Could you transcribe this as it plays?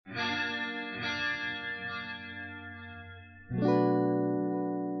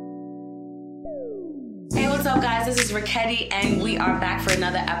up, guys? This is Raketti, and we are back for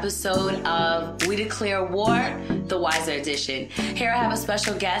another episode of We Declare War, the Wiser Edition. Here I have a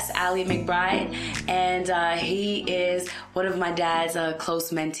special guest, Ali McBride, and he is one of my dad's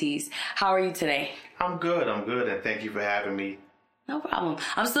close mentees. How are you today? I'm good, and thank you for having me. No problem.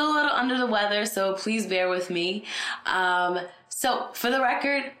 I'm still a little under the weather, so please bear with me. So, for the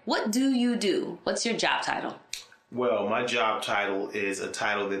record, what do you do? What's your job title? Well, my job title is a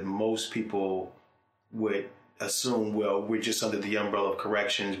title that most people would assume, well, we're just under the umbrella of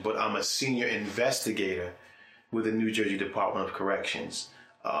corrections, but I'm a senior investigator with the New Jersey Department of Corrections.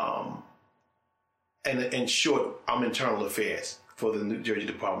 And in short, I'm internal affairs for the New Jersey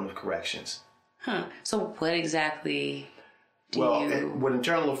Department of Corrections. So what exactly what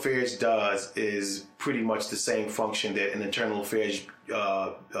internal affairs does is pretty much the same function that an internal affairs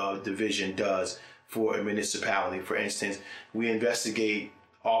division does for a municipality. For instance, we investigate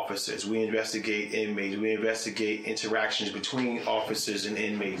officers, we investigate inmates, we investigate interactions between officers and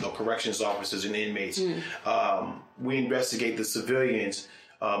inmates, or corrections officers and inmates. We investigate the civilians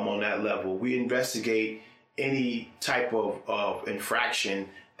on that level. We investigate any type of infraction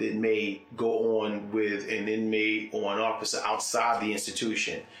that may go on with an inmate or an officer outside the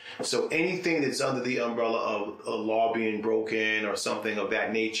institution. So anything that's under the umbrella of a law being broken or something of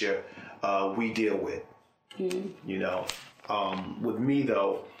that nature, we deal with. You know, with me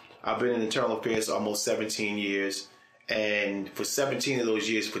though, I've been in internal affairs almost 17 years, and for 17 of those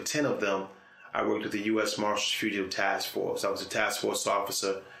years, for 10 of them, I worked with the U.S. Marshals Fugitive Task Force. I was a task force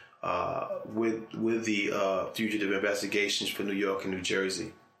officer with the fugitive investigations for New York and New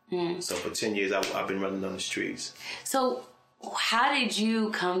Jersey. So for 10 years, I've been running on the streets. So how did you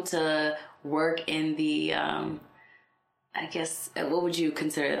come to work in the, I guess, what would you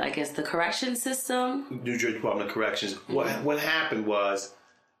consider it? I guess the correction system? New Jersey Department of Corrections. What happened was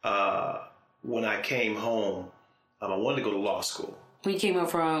when I came home, I wanted to go to law school. When you came home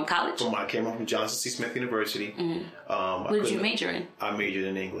from college? I came home from Johnson C. Smith University. What did you major in? I majored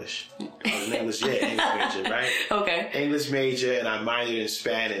in English. I was an English major, right? Okay. English major, and I minored in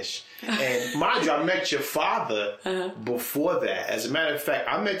Spanish. And mind you, I met your father before that. As a matter of fact,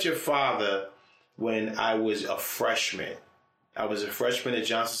 I met your father when I was a freshman. I was a freshman at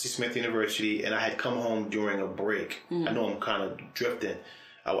Johnson C. Smith University, and I had come home during a break. I know I'm kind of drifting.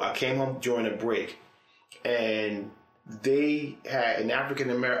 I came home during a break, and they had an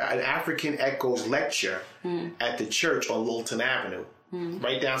African Echoes lecture at the church on Littleton Avenue,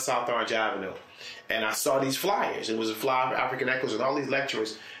 right down South Orange Avenue. And I saw these flyers. It was a flyer of African Echoes and all these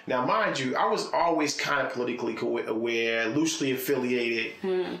lecturers. Now, mind you, I was always kind of politically aware, loosely affiliated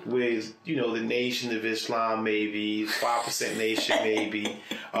with, the Nation of Islam, maybe 5% Nation, maybe.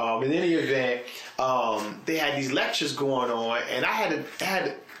 In any event, they had these lectures going on, and I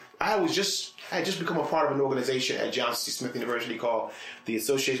had just become a part of an organization at Johnson C. Smith University called the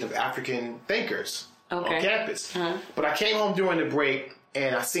Association of African Thinkers on campus. But I came home during the break,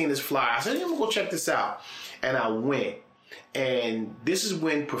 and I seen this flyer. I said, I'm going to go check this out. And I went. And this is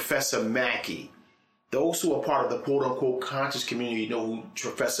when Professor Mackey, those who are part of the quote-unquote conscious community know who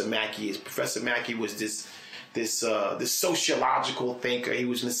Professor Mackey is. Professor Mackey was this sociological thinker. He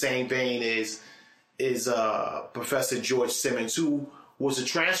was in the same vein as Professor George Simmons, who was a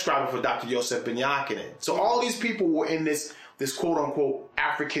transcriber for Dr. Yosef Ben-Jochannan. So all these people were in this quote-unquote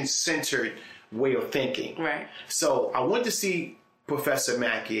African-centered way of thinking. Right. So I went to see Professor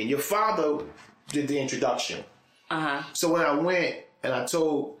Mackey, and your father did the introduction. So when I went and I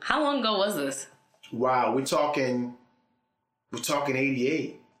told... How long ago was this? Wow, we're talking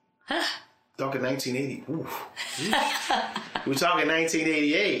 88. Talking 1980. Oof. We're talking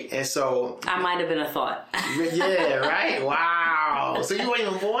 1988. And so... I might have been a thought. Yeah, right? Wow. So you weren't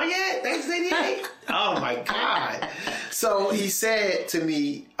even born yet? 1988? Oh, my God. So he said to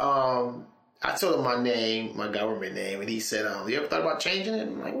me, I told him my name, my government name, and he said, you ever thought about changing it?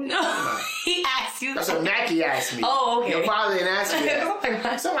 I'm like, what are you talking about? He asked you. That's what Mackey asked me. Oh, okay. Your father didn't ask me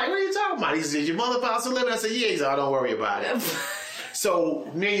that. So I'm like, what are you talking about? He said, your mother found some living? I said, yeah. He said, don't worry about it. So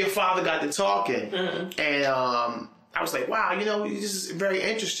me and your father got to talking, and I was like, wow, this is very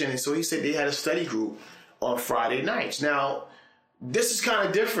interesting. And so he said they had a study group on Friday nights. Now, this is kind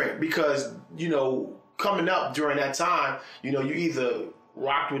of different because, coming up during that time, you either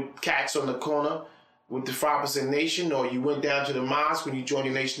rocked with cats on the corner with the 5% Nation, or you went down to the mosque when you joined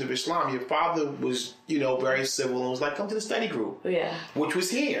the Nation of Islam. Your father was, very civil and was like, come to the study group. Yeah. Which was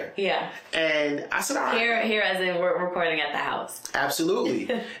here. Yeah. And I said, all right. Here as in we're recording at the house. Absolutely.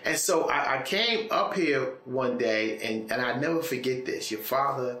 And so I came up here one day, and I never forget this. Your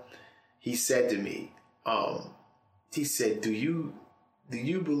father, he said to me, he said, do you do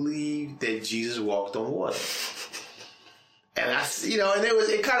you believe that Jesus walked on water? And I, and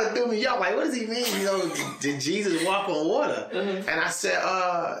it kind of threw me off. Like, what does he mean? Did Jesus walk on water? Mm-hmm. And I said,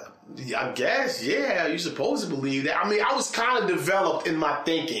 I guess, yeah, you're supposed to believe that. I mean, I was kind of developed in my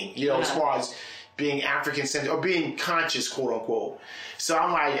thinking, as far as being African-centered or being conscious, quote unquote. So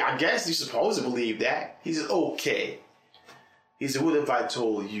I'm like, I guess you're supposed to believe that. He said, okay. He said, what if I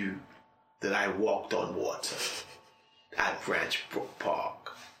told you that I walked on water at Branch Brook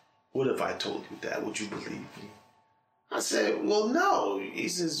Park? What if I told you that? Would you believe me? I said, well, no. He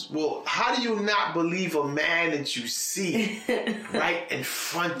says, well, how do you not believe a man that you see right in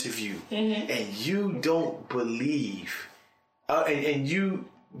front of you and you don't believe,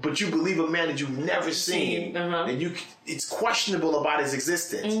 but you believe a man that you've never seen and it's questionable about his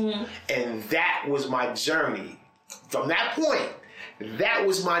existence. And that was my journey. From that point, that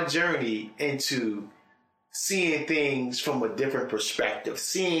was my journey into seeing things from a different perspective,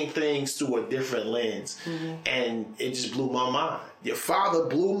 seeing things through a different lens. And it just blew my mind. Your father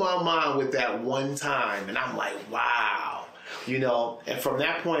blew my mind with that one time. And I'm like, wow. And from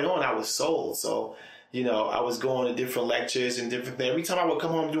that point on, I was sold. So, I was going to different lectures and different things. Every time I would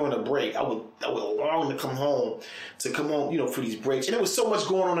come home during a break, I would long to come home for these breaks. And there was so much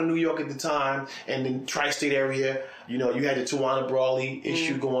going on in New York at the time and in tri-state area. You had the Tawana Brawley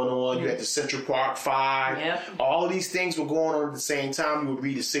issue going on. You had the Central Park 5. Yep. All of these things were going on at the same time. You would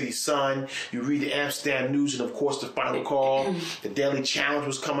read the City Sun. You read the Amsterdam News, and of course the Final Call. The Daily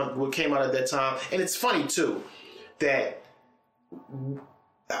Challenge came out at that time. And it's funny too that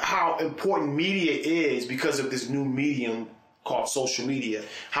how important media is because of this new medium called social media,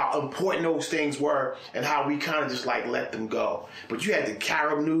 how important those things were and how we kind of just let them go. But you had the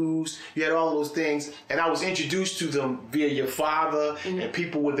Carib News, you had all those things, and I was introduced to them via your father and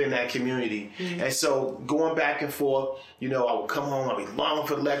people within that community. And so going back and forth, I would come home, I'd be longing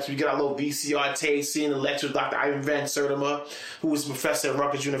for the lecture. We get our little VCR tape, seeing the lecture of Dr. Ivan Van Sertima, who was a professor at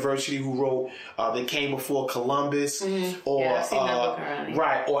Rutgers University, who wrote They Came Before Columbus, or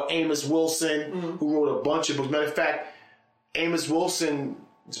Amos Wilson, who wrote a bunch of books. Matter of fact, Amos Wilson's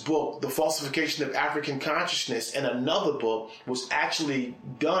book, The Falsification of African Consciousness, and another book was actually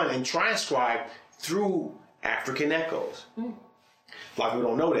done and transcribed through African Echoes. A lot of people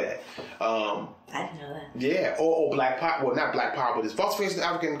don't know that. I didn't know that. Yeah, or Black Power. Well, not Black Power, but it's Falsification of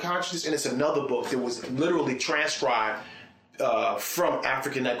African Consciousness, and it's another book that was literally transcribed from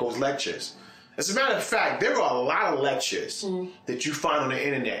African Echoes lectures. As a matter of fact, there are a lot of lectures that you find on the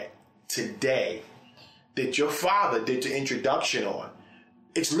internet today that your father did the introduction on.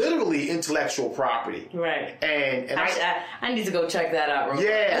 It's literally intellectual property. Right. And I need to go check that out.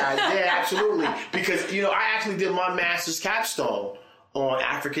 Yeah, absolutely. Because, I actually did my master's capstone on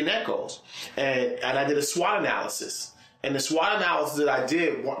African Echoes. And I did a SWOT analysis. And the SWOT analysis that I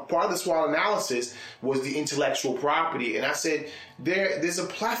did, part of the SWOT analysis was the intellectual property. And I said, there's a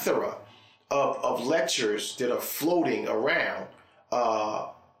plethora of lectures that are floating around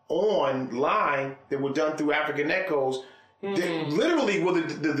online that were done through African Echoes that literally were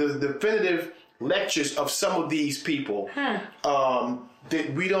the definitive lectures of some of these people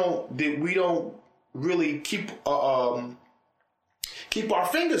that we don't really keep our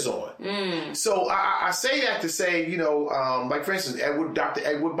fingers on. So I say that to say, like for instance, Dr.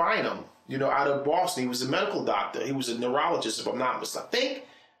 Edward Bynum, out of Boston, he was a medical doctor. He was a neurologist, if I'm not mistaken.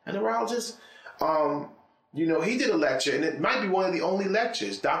 A neurologist. He did a lecture, and it might be one of the only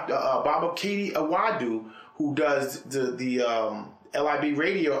lectures. Dr. Baba Katie Awadu, who does the LIB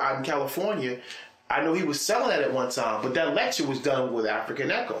radio out in California, I know he was selling that at one time, but that lecture was done with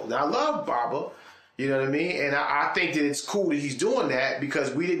African Echo. Now, I love Baba, you know what I mean? And I think that it's cool that he's doing that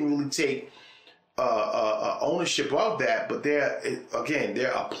because we didn't really take ownership of that, but there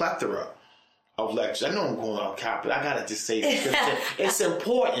are a plethora of lectures. I know I'm going off top, but I gotta just say this. It's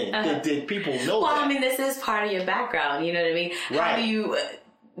important that people know that. Well, I mean, this is part of your background, you know what I mean? Right. How do you...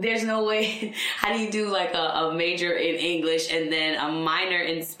 There's no way. How do you do a major in English and then a minor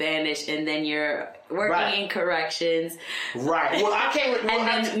in Spanish and then you're working in corrections? Right. Well, I can't.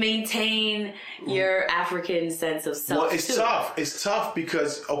 And then maintain your African sense of self. Well, it's tough. It's tough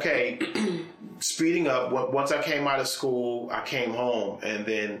because speeding up. Once I came out of school, I came home and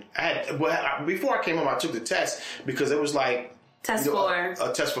then before I came home, I took the test because it was like.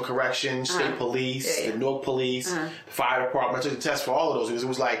 A test for corrections, state police, the Newark police, the fire department. I took the test for all of those because it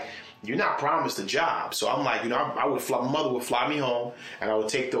was like, you're not promised a job. So I'm like, my mother would fly me home and I would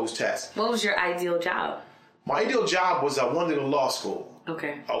take those tests. What was your ideal job? My ideal job was I wanted to go to law school.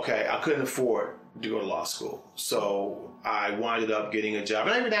 Okay. I couldn't afford to go to law school. So I winded up getting a job.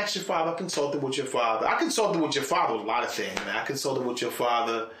 And I even asked your father, I consulted with your father. I consulted with your father with a lot of things. Man. I consulted with your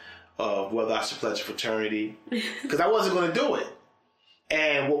father of whether I should pledge a fraternity because I wasn't going to do it.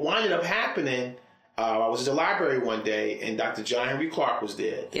 And what winded up happening, I was at the library one day and Dr. John Henry Clark was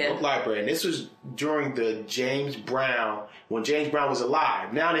there, the book library. And this was during the James Brown, when James Brown was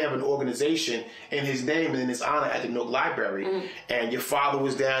alive. Now they have an organization in his name and in his honor at the Newark Library. Mm. And your father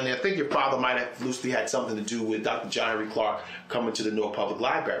was down there. I think your father might have loosely had something to do with Dr. John Henry Clark coming to the Newark Public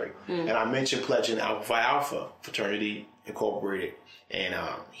Library. Mm. And I mentioned pledging Alpha Phi Alpha Fraternity Incorporated. And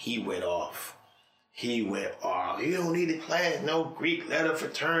he went off. You don't need to pledge no Greek letter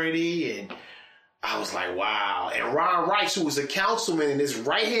fraternity. And I was like, wow. And Ron Rice, who was a councilman in this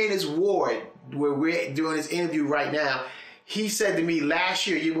right here in this ward where we're doing this interview right now, he said to me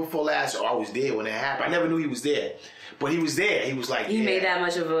year before last, I was there when it happened. I never knew he was there. But he was there. He was like, he made that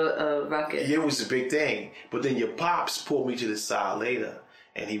much of a ruckus. Yeah, it was a big thing. But then your pops pulled me to the side later.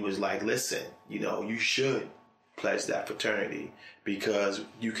 And he was like, listen, you should pledge that fraternity because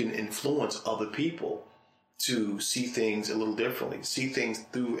you can influence other people to see things a little differently, see things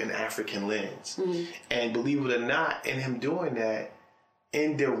through an African lens. Mm-hmm. And believe it or not, in him doing that,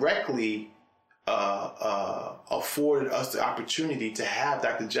 indirectly afforded us the opportunity to have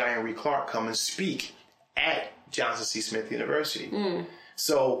Dr. John Henry Clark come and speak at Johnson C. Smith University. Mm.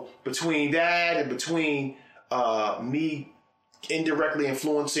 So between that and between me indirectly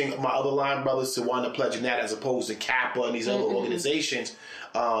influencing my other line brothers to want to pledge that as opposed to Kappa and these other organizations,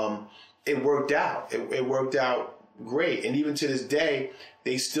 it worked out. It worked out great. And even to this day,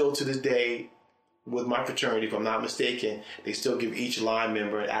 they still to this day, with my fraternity, if I'm not mistaken, they still give each line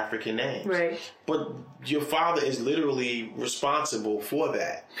member an African name. Right. But your father is literally responsible for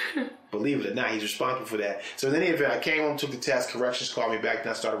that. Believe it or not, he's responsible for that. So in any event, I came home, took the test, corrections called me back, and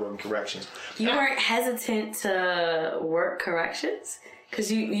I started working corrections. You weren't hesitant to work corrections?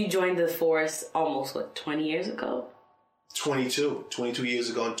 Because you joined the force almost, 20 years ago? 22 years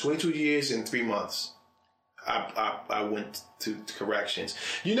ago. 22 years and 3 months. I went to corrections.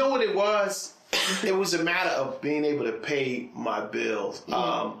 You know what it was? It was a matter of being able to pay my bills.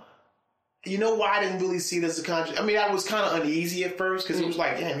 Mm-hmm. You know why I didn't really see it as a contract? I mean, I was kind of uneasy at first because it was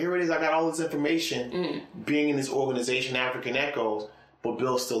like, damn, here it is. I got all this information being in this organization, African Echoes, but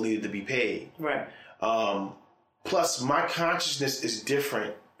bills still needed to be paid. Right. Plus, my consciousness is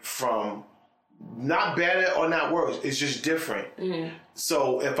different from, not better or not worse. It's just different. Mm-hmm.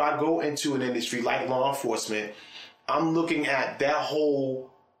 So if I go into an industry like law enforcement, I'm looking at that whole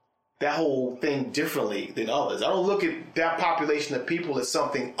thing differently than others. I don't look at that population of people as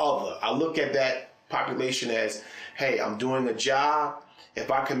something other. I look at that population as, hey, I'm doing a job. If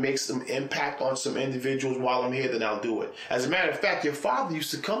I can make some impact on some individuals while I'm here, then I'll do it. As a matter of fact, your father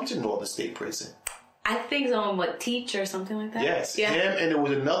used to come to Northern State Prison. I think someone teach or something like that. Yes, yeah. Him, and there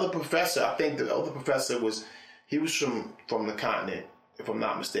was another professor. I think the other professor was from the continent, if I'm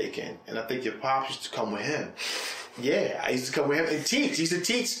not mistaken. And I think your pops used to come with him. Yeah, I used to come with him and teach. He used to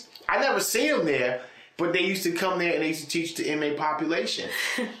teach. I never seen him there, but they used to come there and they used to teach the inmate population.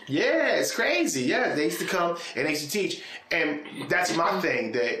 Yeah, it's crazy. Yeah, they used to come and they used to teach. And that's my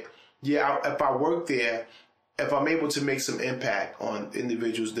thing, that, if I work there, if I'm able to make some impact on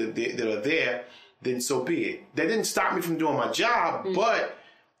individuals that are there, then so be it. That didn't stop me from doing my job, but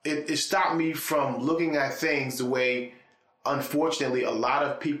it stopped me from looking at things the way, unfortunately, a lot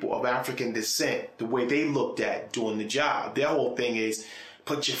of people of African descent, the way they looked at doing the job. Their whole thing is,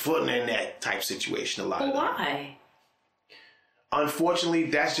 put your foot in that type situation a lot of them. Why? Unfortunately,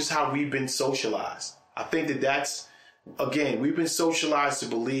 that's just how we've been socialized. I think that's, again, we've been socialized to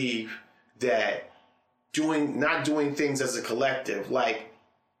believe that not doing things as a collective, like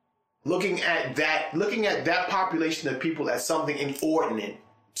looking at that population of people as something inordinate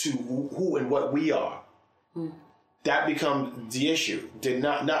to who and what we are. That becomes the issue.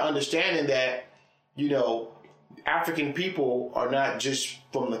 Not understanding that, African people are not just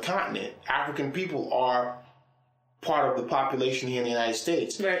from the continent. African people are part of the population here in the United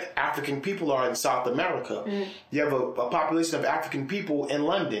States. Right. African people are in South America. You have a population of African people in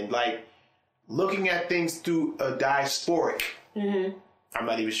London. Like, looking at things through a diasporic. Mm-hmm. I'm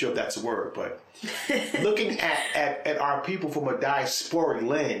not even sure if that's a word, but looking at our people from a diasporic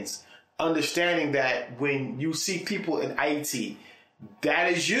lens, understanding that when you see people in Haiti,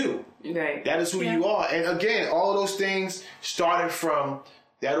 that is you. Right. That is who you are. And again, all of those things started from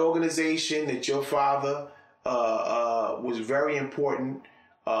that organization that your father was very important,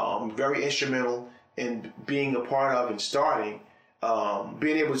 very instrumental in being a part of and starting,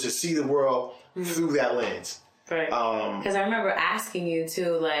 being able to see the world through that lens. Right. Because I remember asking you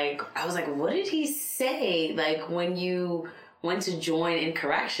too, like, I was like, what did he say? Like, when you went to join in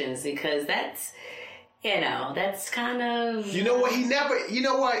corrections? Because that's, that's kind of... He never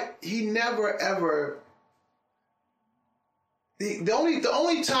ever... The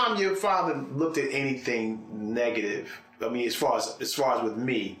only time your father looked at anything negative, I mean, as far as with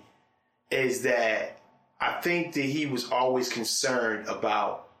me, is that I think that he was always concerned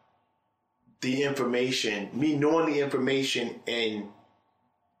about the information, me knowing the information and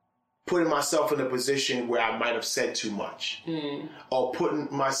putting myself in a position where I might have said too much, or putting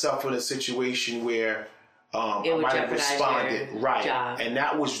myself in a situation where I might have responded right, job. And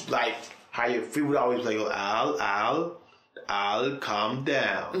that was like how your feet would always like, I'll calm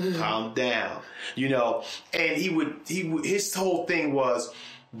down, calm down, And he would his whole thing was,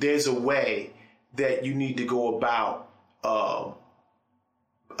 there's a way that you need to go about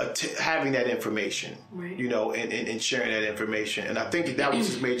having that information, right. And sharing that information. And I think that was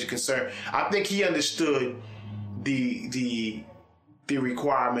his major concern. I think he understood the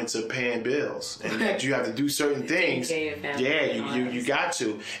requirements of paying bills, and that you have to do certain things. You got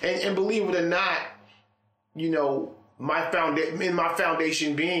to. And believe it or not, my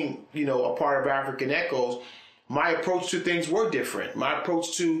foundation being, a part of African Echoes, my approach to things were different. My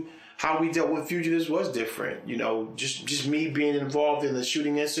approach to how we dealt with fugitives was different. Just me being involved in the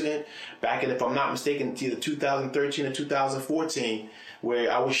shooting incident back in, if I'm not mistaken, either 2013 or 2014,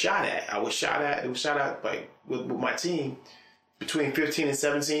 where I was shot at. It was shot at like with my team between 15 and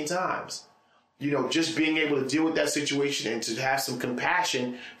 17 times. Just being able to deal with that situation and to have some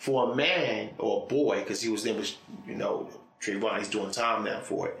compassion for a man or a boy, because his name was, Trayvon, he's doing time now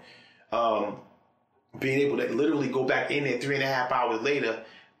for it. Being able to literally go back in there 3.5 hours later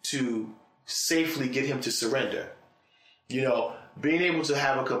to safely get him to surrender. Being able to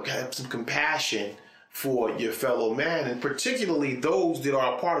have some compassion for your fellow man, and particularly those that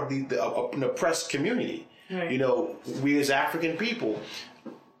are a part of an oppressed community. Right. We as African people,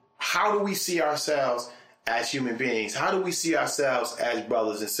 how do we see ourselves as human beings? How do we see ourselves as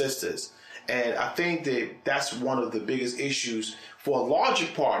brothers and sisters? And I think that that's one of the biggest issues for a larger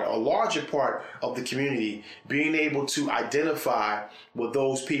part of the community, being able to identify with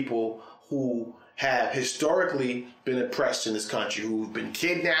those people who have historically been oppressed in this country, who've been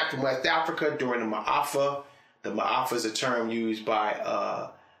kidnapped from West Africa during the Ma'afa. The Ma'afa is a term used by,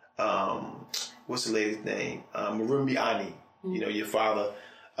 what's the lady's name? Marumbi Ani. Your father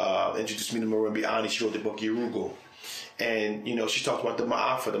introduced me to Marumbi Ani. She wrote the book Yerugo. And, she talked about the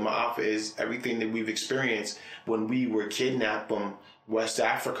Ma'afa. The Ma'afa is everything that we've experienced when we were kidnapped from West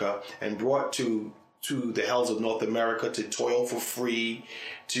Africa and brought to the hells of North America to toil for free,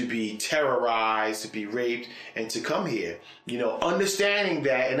 to be terrorized, to be raped, and to come here. Understanding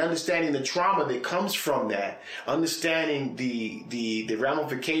that and understanding the trauma that comes from that, understanding the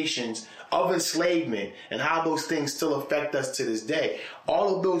ramifications of enslavement and how those things still affect us to this day.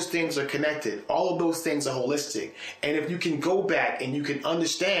 All of those things are connected. All of those things are holistic. And if you can go back and you can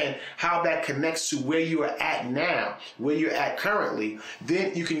understand how that connects to where you are at now, where you're at currently,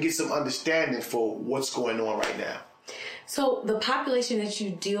 then you can get some understanding for what's going on right now. So the population that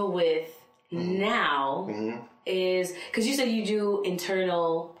you deal with now is, because you said you do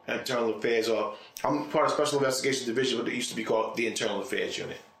internal affairs, or I'm part of Special Investigations Division, but it used to be called the Internal Affairs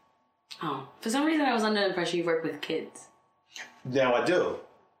Unit. Oh, for some reason I was under the impression you work with kids. Now I do.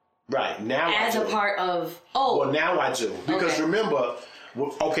 Right, now as I do. A part of, Well, now I do. Because remember,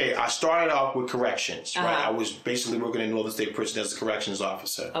 I started off with corrections, right? I was basically working in Northern State Prison as a corrections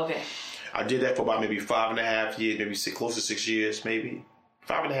officer. Okay. I did that for about maybe 5.5 years, maybe close to 6 years, maybe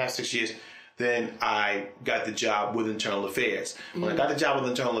 5.5, 6 years. Then I got the job with Internal Affairs. When I got the job with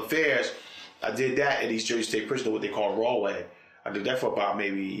Internal Affairs, I did that at East Jersey State Prison, what they call Rawway. I did that for about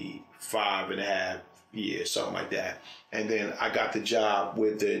maybe 5.5 years, something like that. And then I got the job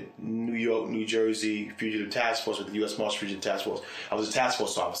with the New York, New Jersey Fugitive Task Force, with the U.S. Marshal Fugitive Task Force. I was a task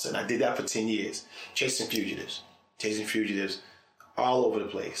force officer, and I did that for 10 years, chasing fugitives all over the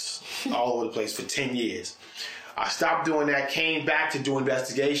place for 10 years. I stopped doing that, came back to do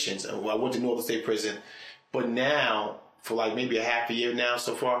investigations. I went to Northern State Prison, but now, for like maybe a half a year now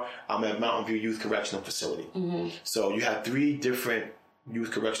so far, I'm at Mountain View Youth Correctional Facility. So you have 3 different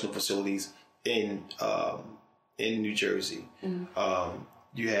youth correctional facilities in New Jersey.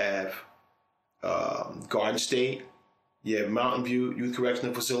 You have Garden State, you have Mountain View Youth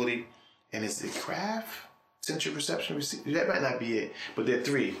Correctional Facility, and is it Craft? Central Reception? That might not be it, but there are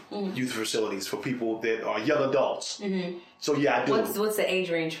 3 youth facilities for people that are young adults. So yeah, I do. What's the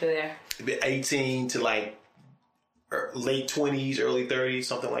age range for there? 18 to like late 20s, early 30s,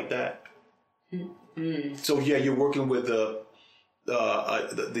 something like that. So yeah, you're working with a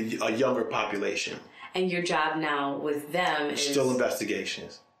younger population. And your job now with them is still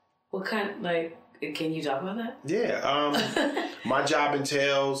investigations. What kind? Like, can you talk about that? Yeah. My job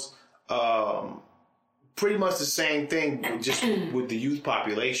entails pretty much the same thing, just with the youth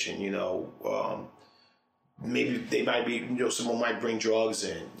population. Maybe they might be, someone might bring drugs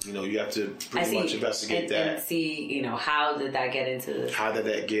in. You have to pretty much investigate that and see, how did that get into? How did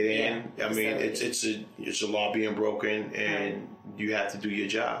that get in? Yeah, I mean, it's a law being broken, and you have to do your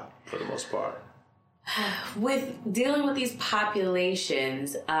job for the most part. With dealing with these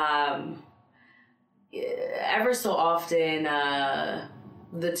populations, ever so often,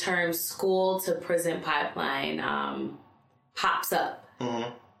 the term school to prison pipeline pops up.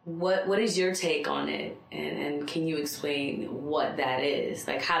 Mm-hmm. What is your take on it? And can you explain what that is?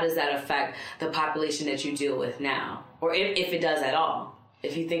 Like, how does that affect the population that you deal with now? Or if it does at all?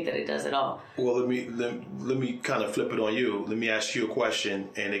 If you think that it does at all? Well, let me kind of flip it on you. Let me ask you a question,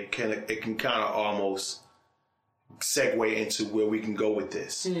 and it can kind of almost segue into where we can go with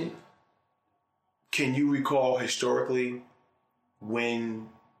this. Mm-hmm. Can you recall historically when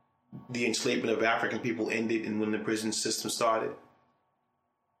the enslavement of African people ended and when the prison system started?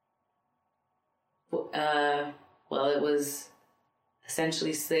 Well, it was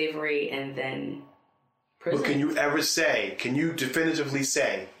essentially slavery and then prison. But can you definitively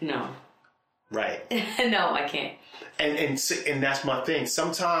say? No. Right. No, I can't. And that's my thing.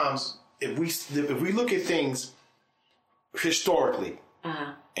 Sometimes if we look at things historically,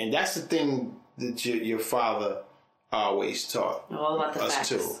 and that's the thing that your father always taught all about the us facts.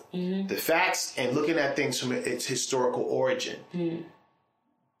 too. Mm-hmm. The facts and looking at things from its historical origin. Mm.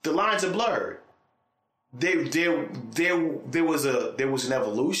 The lines are blurred. There was an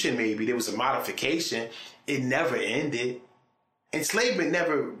evolution, maybe there was a modification. It never ended. Enslavement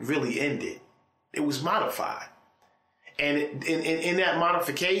never really ended. It was modified, and in that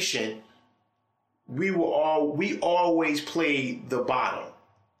modification, we always played the bottom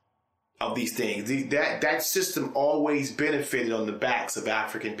of these things. That system always benefited on the backs of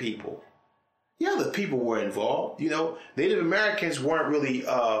African people. Yeah, the people were involved. Native Americans weren't really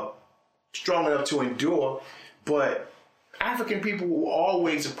strong enough to endure, but African people were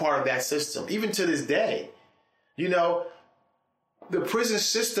always a part of that system, even to this day. The prison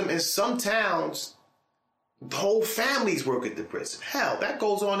system in some towns, the whole families work at the prison. Hell, that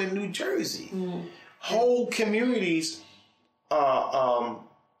goes on in New Jersey. Mm. Whole communities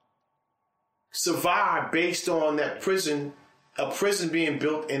survive based on that prison, a prison being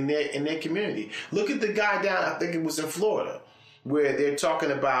built in their community. Look at the guy down, I think it was in Florida, where they're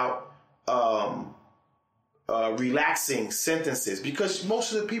talking about relaxing sentences, because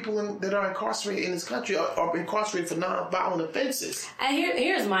most of the people that are incarcerated in this country are incarcerated for non-violent offenses. And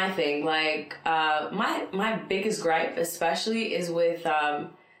here's my thing, like my biggest gripe, especially, is with the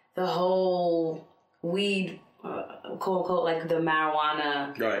whole weed, quote unquote, like the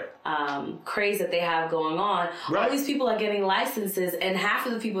marijuana craze that they have going on. Right. All these people are getting licenses, and half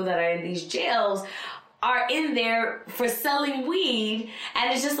of the people that are in these jails are in there for selling weed,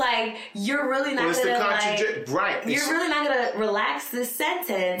 and it's just like, you're really not you're really not gonna relax this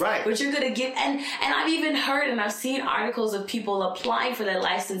sentence, right? But you're gonna give, and I've even heard and I've seen articles of people applying for their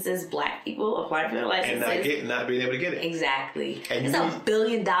licenses, black people applying for their licenses, and not being able to get it. Exactly. And it's $1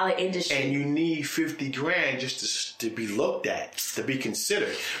 billion industry, and you need $50,000 just to be looked at, to be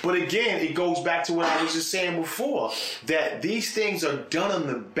considered. But again, it goes back to what I was just saying before, that these things are done on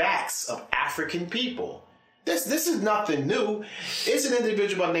the backs of African people. This is nothing new. It's an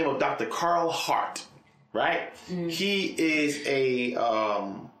individual by the name of Dr. Carl Hart, right? Mm-hmm. He is a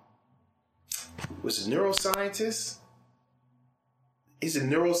neuroscientist. He's a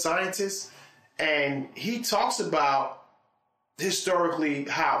neuroscientist, and he talks about historically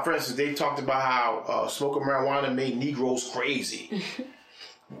how, for instance, they talked about how smoking marijuana made Negroes crazy.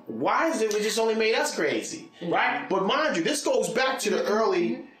 Why is it just only made us crazy, right? But mind you, this goes back to the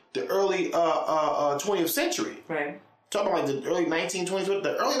early 20th century. Right. Talking about like the early 1920s,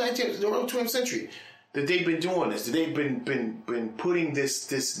 the early 20th century, that they've been doing this, that they've been putting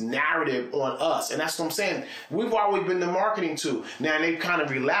this narrative on us. And that's what I'm saying. We've always been the marketing tool. Now they've kind of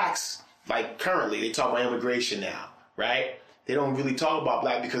relaxed, like currently, they talk about immigration now, right? They don't really talk about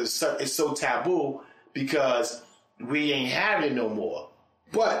black because it's so taboo, because we ain't having it no more.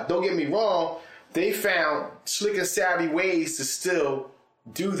 But don't get me wrong, they found slick and savvy ways to still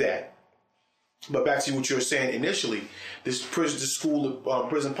do that. But back to what you were saying initially, this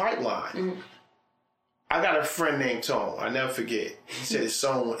prison pipeline. Mm-hmm. I got a friend named Tone. I never forget. He said his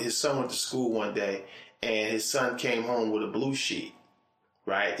son went to school one day, and his son came home with a blue sheet,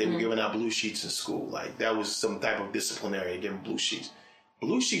 right? They were giving out blue sheets in school. Like, that was some type of disciplinary, giving blue sheets.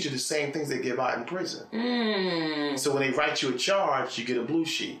 Blue sheets are the same things they give out in prison. So when they write you a charge, you get a blue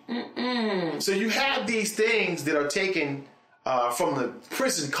sheet. So you have these things that are taken from the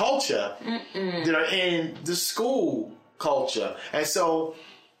prison culture that are in the school culture. And so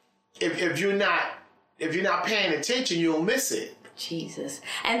if you're not paying attention, you'll miss it. Jesus.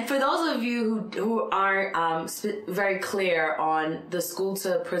 And for those of you who aren't very clear on the school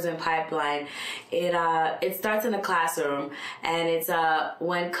to prison pipeline, it starts in the classroom, and it's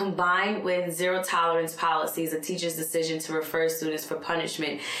when combined with zero tolerance policies, a teacher's decision to refer students for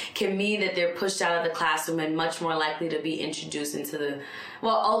punishment can mean that they're pushed out of the classroom and much more likely to be introduced into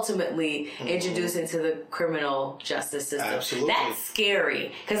ultimately introduced into the criminal justice system. Absolutely. That's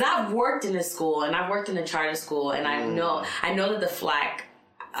scary, because I've worked in a school and I've worked in a charter school, and I know that the flack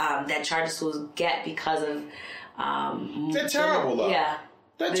that charter schools get because of they're terrible, though. Yeah.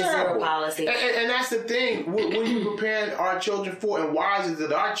 They're the terrible. Zero policy. And that's the thing. What are you preparing our children for? And why is it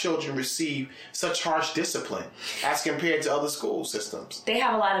that our children receive such harsh discipline as compared to other school systems? They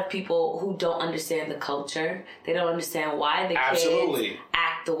have a lot of people who don't understand the culture. They don't understand why the Absolutely. kids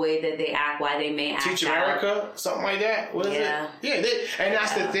act the way that they act, why they may act Teach out. America, something like that. What is it? Yeah, and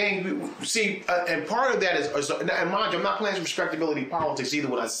that's the thing. See, and part of that is, and mind you, I'm not playing respectability politics either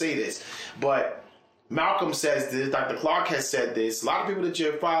when I say this, but Malcolm says this, Dr. Clark has said this, a lot of people that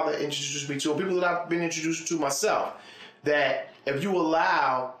your father introduced me to, people that I've been introduced to myself, that if you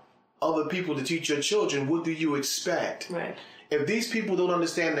allow other people to teach your children, what do you expect? Right. If these people don't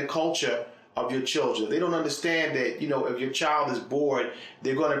understand the culture of your children, they don't understand that, if your child is bored,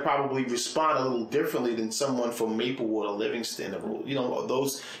 they're going to probably respond a little differently than someone from Maplewood or Livingston or,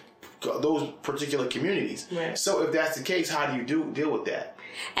 those particular communities. Right. So if that's the case, how do you deal with that?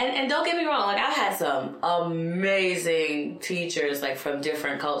 And don't get me wrong, like, I've had some amazing teachers, like, from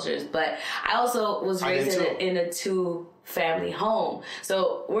different cultures, but I also was raised in a two-family home.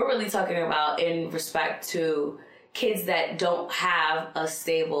 So we're really talking about in respect to kids that don't have a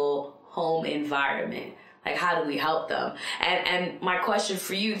stable home environment. Like, how do we help them? And my question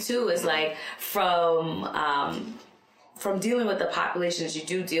for you, too, is, like, from dealing with the populations you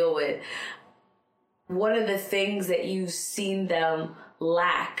do deal with, what are the things that you've seen them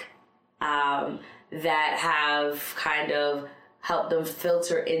lack that have kind of helped them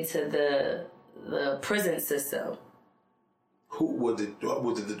filter into the prison system? Who would the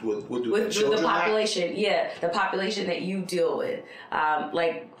population? Yeah, the population that you deal with.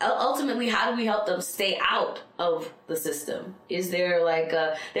 Ultimately, how do we help them stay out of the system? Is there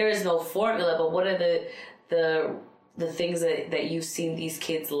there is no formula, but what are the things that you've seen these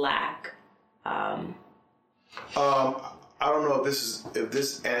kids lack? I don't know if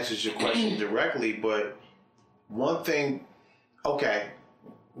this answers your question directly, but one thing that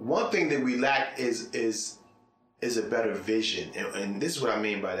we lack is a better vision, and this is what I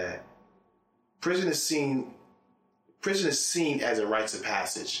mean by that. Prison is seen as a rites of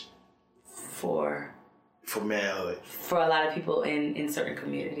passage for manhood. For a lot of people in certain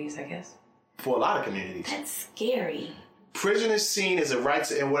communities, I guess. For a lot of communities. That's scary. Prison is seen as a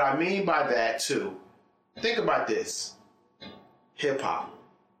rites, and what I mean by that too, think about this. Hip-hop,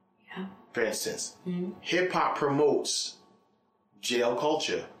 for instance. Hip-hop promotes jail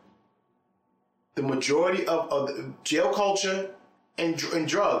culture. The majority of the jail culture and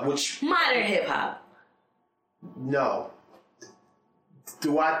drug, which... Modern hip-hop. No.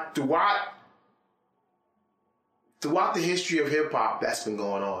 Throughout the history of hip-hop, that's been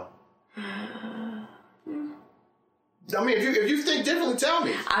going on. I mean, if you think differently, tell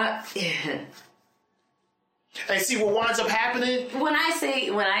me. And see what winds up happening? When I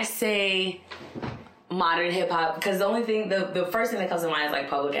say modern hip hop, because the only thing, the first thing that comes to mind is like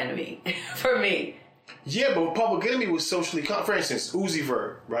Public Enemy for me. Yeah, but Public Enemy was socially, for instance, Uzi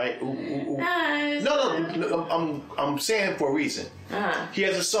Vert, right? No, I'm saying it for a reason. He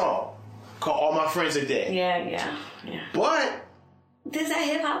has a song called "All My Friends Are Dead." Yeah. But is that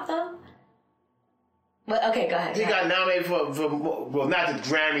hip hop though? But okay, go ahead. He got nominated for not the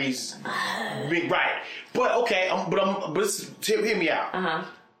Grammys, right? But okay, hear me out.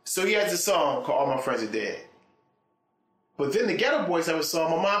 So he has a song called "All My Friends Are Dead," but then the Ghetto Boys have a song,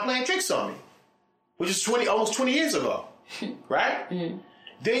 "My Mom Playing Tricks on Me," which is almost 20 years ago, right?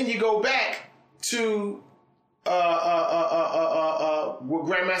 Then you go back to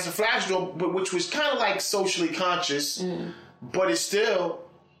Grandmaster Flash, which was kind of like socially conscious, but it's still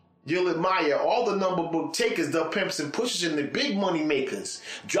You'll admire all the number book takers, the pimps and pushers, and the big money makers.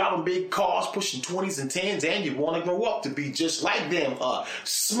 Driving big cars, pushing 20s and 10s, and you want to grow up to be just like them.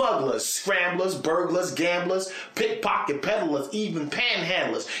 Smugglers, scramblers, burglars, gamblers, pickpocket peddlers, even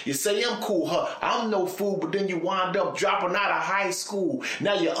panhandlers. You say I'm cool, I'm no fool, but then you wind up dropping out of high school.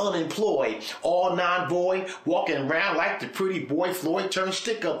 Now you're unemployed, all non-void, walking around like the pretty boy Floyd turned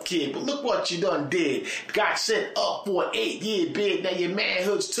stick-up kid. But look what you done did. Got sent up for an 8-year bid. Now your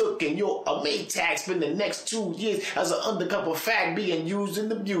manhood's took and you're a Maytag. Spend the next 2 years as an undercover fag being used and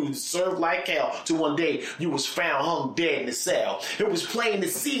abused, served like hell. Till one day you was found hung dead in the cell. It was plain to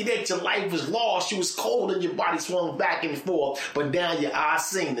see that your life was lost. You was cold and your body swung back and forth. But now your eyes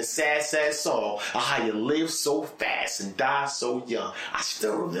sing the sad, sad song of how you live so fast and die so young. I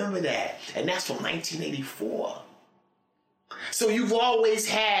still remember that. And that's from 1984. So you've always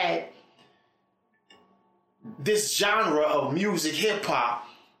had this genre of music, hip-hop,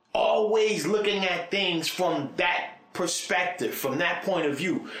 always looking at things from that perspective, from that point of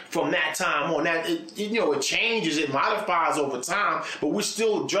view, from that time on. That it changes, it modifies over time, but we're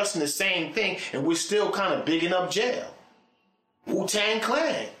still addressing the same thing, and we're still kind of bigging up jail. Wu-Tang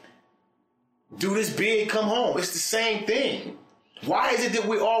Clan, do this bid, come home. It's the same thing. Why is it that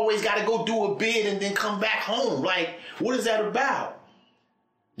we always got to go do a bid and then come back home? Like, what is that about?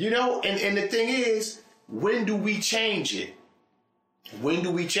 And the thing is, when do we change it? When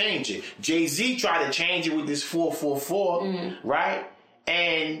do we change it? Jay-Z tried to change it with this 444, right?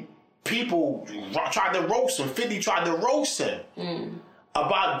 And people tried to roast him. 50 tried to roast him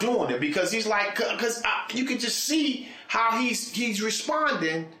about doing it because he's like, because you can just see how he's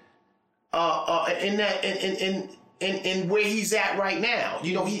responding in where he's at right now.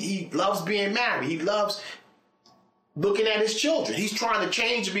 He loves being married. He loves looking at his children. He's trying to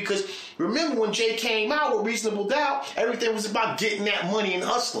change it because remember when Jay came out with Reasonable Doubt, everything was about getting that money and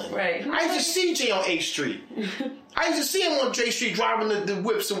hustling. Right. I used to see Jay on 8th Street. I used to see him on J Street driving the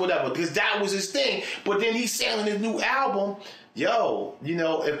whips or whatever because that was his thing. But then he's selling his new album.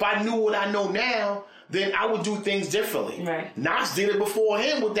 If I knew what I know now, then I would do things differently. Right. Nas did it before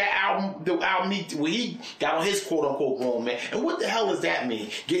him with that album, where he got on his quote-unquote grown man. And what the hell does that mean,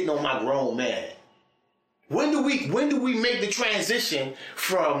 getting on my grown man? When do we make the transition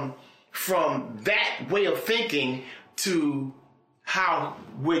from that way of thinking to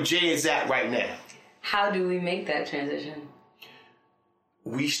where Jay is at right now? How do we make that transition?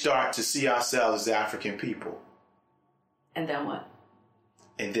 We start to see ourselves as African people. And then what?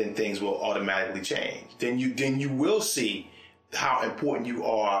 And then things will automatically change. Then you will see how important you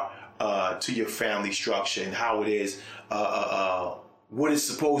are to your family structure and how it is what it's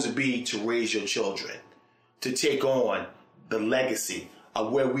supposed to be to raise your children, to take on the legacy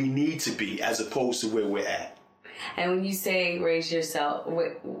of where we need to be as opposed to where we're at. And when you say raise yourself,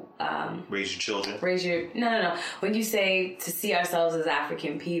 raise your children. No. When you say to see ourselves as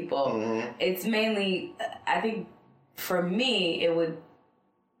African people, it's mainly, I think, for me,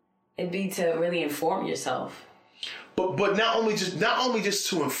 it'd be to really inform yourself. But not only just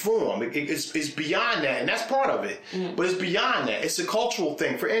to inform, it's beyond that, and that's part of it. But it's beyond that. It's a cultural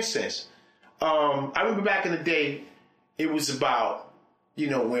thing. For instance, I remember back in the day, it was about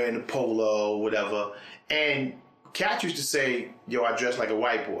wearing a polo or whatever, and cats used to say, "Yo, I dress like a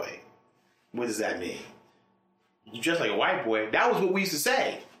white boy." What does that mean? You dress like a white boy? That was what we used to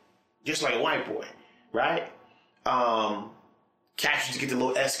say, just like a white boy, right? Cats used to get the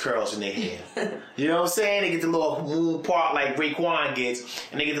little S curls in their hair. You know what I'm saying? They get the little moon part like Raekwon gets,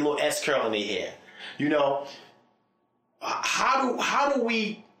 and they get the little S curl in their hair. How do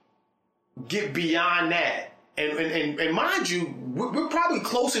we get beyond that? And mind you, we're probably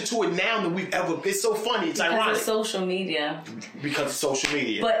closer to it now than we've ever. It's so funny. It's ironic. Because of social media. Because of social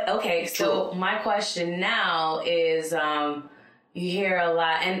media. But okay, so my question now is. You hear a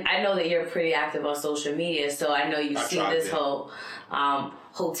lot, and I know that you're pretty active on social media, so I know you've seen this whole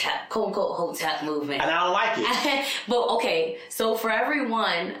Hotep, quote-unquote Hotep movement. And I don't like it. But okay, so for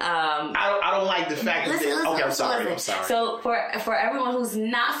everyone... I don't like the fact that... Okay, I'm sorry. So for everyone who's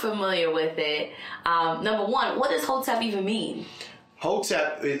not familiar with it, number one, what does Hotep even mean?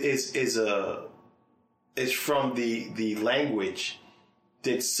 Hotep is from the language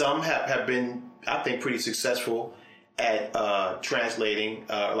that some have been, I think, pretty successful at translating,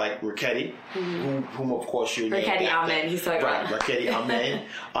 like Raketi, whom of course you know. Raketi Amen. He's talking right, Raketi Amen.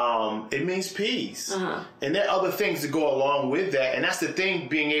 It means peace, and there are other things that go along with that, and that's the thing,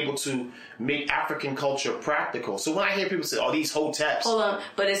 being able to make African culture practical. So when I hear people say, "Oh, these Hoteps," hold on,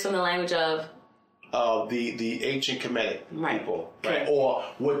 but it's from the language of the ancient Kemetic people, right? Or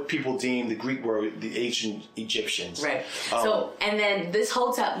what people deem the Greek word, the ancient Egyptians. Right. And then this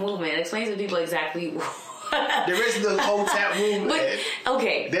Hotep movement explains to people exactly. There is the Hotep movement. But,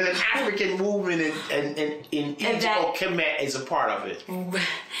 okay. There's an African movement in Egypt, or Kemet is a part of it.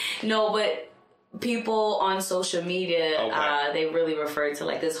 No, but people on social media, they really refer to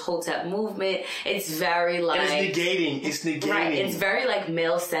like this Hotep movement. It's very like... And it's negating. Right. It's very like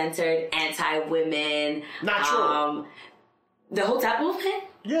male-centered, anti-women. Not true. The Hotep movement?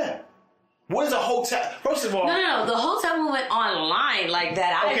 Yeah. What is a Hotep? First of all... No. The Hotep movement online like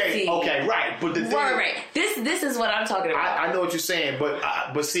that I see. Okay, right. But the thing... Right. This is what I'm talking about. I know what you're saying,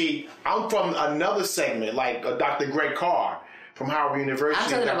 but see, I'm from another segment, like Dr. Greg Carr from Howard University. I'm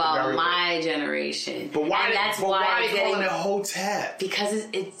talking about my generation. But why are they calling it Hotep? Because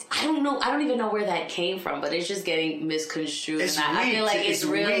it's I don't know. I don't even know where that came from, but it's just getting misconstrued. It's and I feel like it's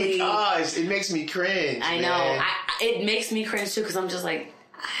really... It makes me cringe, I know. It makes me cringe, too, because I'm just like...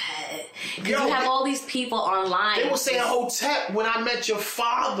 Because you have all these people online. They were saying Hotep when I met your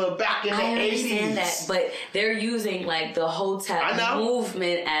father back in the 80s. I understand that, but they're using like the Hotep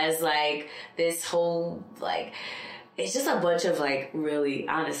movement as like this whole like... It's just a bunch of like really,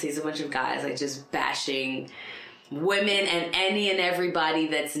 honestly, it's a bunch of guys like just bashing women and any and everybody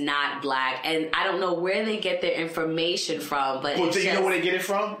that's not black. And I don't know where they get their information from, but do you know where they get it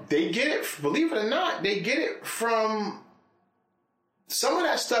from? They get it, believe it or not, they get it from... Some of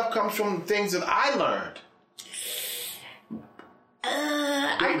that stuff comes from things that I learned.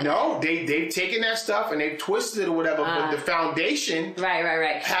 They've taken that stuff and they've twisted it or whatever, but the foundation... Right.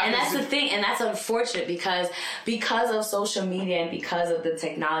 And that's the thing, and that's unfortunate because of social media and because of the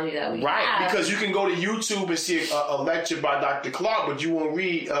technology that we have. Right, because you can go to YouTube and see a lecture by Dr. Clark, but you won't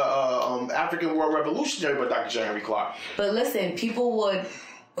read African World Revolutionary by Dr. John Henry Clark. But listen, people would...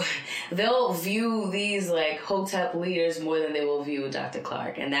 They'll view these like Hotep leaders more than they will view Dr.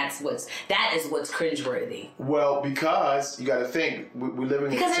 Clark, and that is what's cringeworthy. Well, because you got to think we're living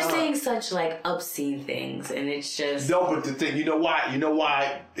because in a time. They're saying such like obscene things, and it's just but the thing, you know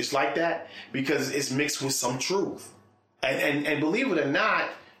why it's like that? Because it's mixed with some truth, and believe it or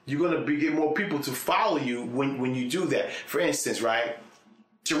not, you're gonna get more people to follow you when you do that. For instance, right?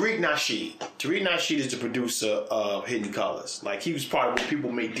 Tariq Nasheed is the producer of Hidden Colors. Like, he was part of what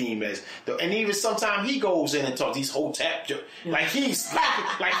people may deem as... And even sometimes he goes in and talks these Hotep... Like, he's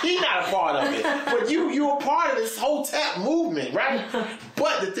not a part of it. But you're a part of this Hotep movement, right?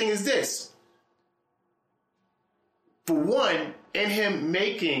 But the thing is this. For one, in him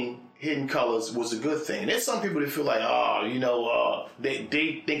making Hidden Colors was a good thing. There's some people that feel like,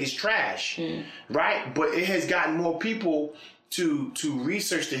 they think it's trash, right? But it has gotten more people... to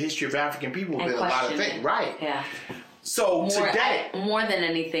research the history of African people than a lot of things. Right. Yeah. So today... More than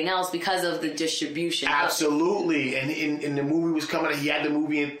anything else because of the distribution. Absolutely. And in the movie was coming out, he had the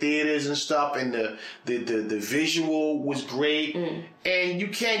movie in theaters and stuff, and the visual was great. And you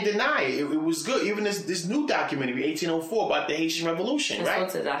can't deny it. It was good. Even this new documentary, 1804, about the Haitian Revolution, right?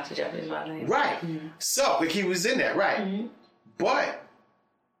 It's to Dr. Jeffrey Martin. Right. So, like, he was in that, right. But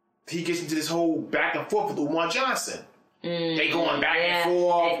he gets into this whole back and forth with Umar Johnson. They going back and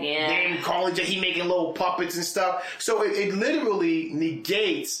forth. They calling he making little puppets and stuff. So it literally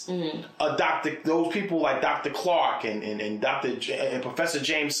negates those people like Dr. Clark and Professor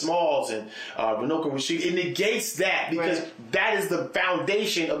James Smalls and Runoka Rashid. It negates that because that is the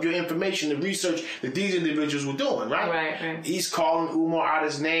foundation of your information, the research that these individuals were doing, right? Right. He's calling Umar out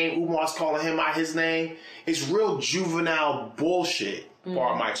his name. Umar's calling him out his name. It's real juvenile bullshit,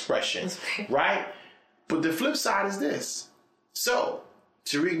 pardon my expression, right? But the flip side is this. So,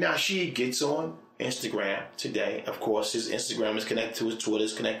 Tariq Nasheed gets on Instagram today. Of course, his Instagram is connected to his Twitter,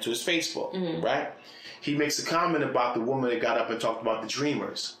 is connected to his Facebook, right? He makes a comment about the woman that got up and talked about the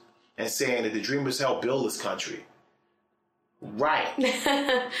Dreamers and saying that the Dreamers helped build this country. Right.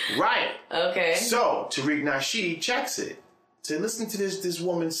 Right. Okay. So, Tariq Nasheed checks it. So listen to this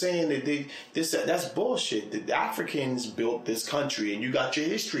woman saying that that's bullshit. The Africans built this country and you got your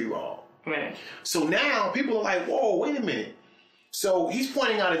history wrong. Right. So now people are like, whoa, wait a minute. So he's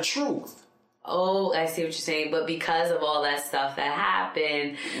pointing out a truth. Oh, I see what you're saying. But because of all that stuff that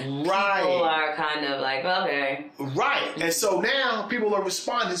happened, people are kind of like, okay. Right. And so now people are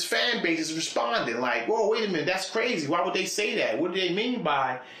responding. His fan base is responding like, whoa, wait a minute. That's crazy. Why would they say that? What do they mean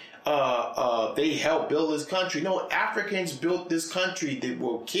by they helped build this country? No, Africans built this country. They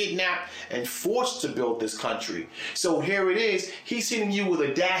were kidnapped and forced to build this country. So here it is. He's hitting you with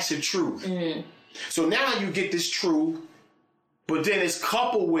a dash of truth. So now you get this truth But then it's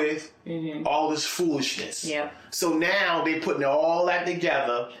coupled with all this foolishness. Yep. So now they're putting all that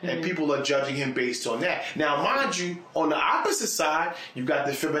together, and people are judging him based on that. Now, mind you, on the opposite side, you got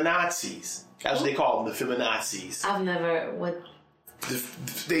the feminazis. That's what they call them, the feminazis. I've never... What?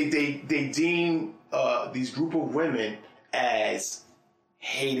 They deem these group of women as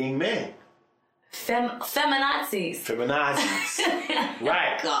hating men. Feminazis. Feminazis.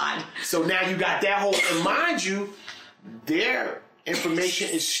 Right. God. So now you got that whole... And mind you, their information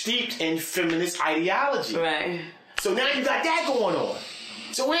is steeped in feminist ideology. Right. So now you got that going on.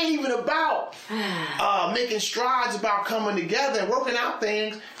 So it ain't even about making strides about coming together and working out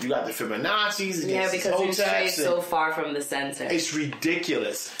things. You got the feminazis against because we stray Hoteps so far from the center. It's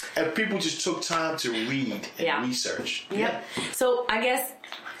ridiculous. And people just took time to read and research. Yep. Yeah. So I guess...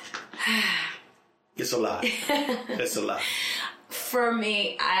 It's a lot. It's a lot. For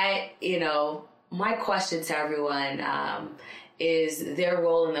me, my question to everyone is their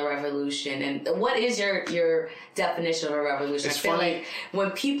role in the revolution. And what is your definition of a revolution? It's I feel funny. like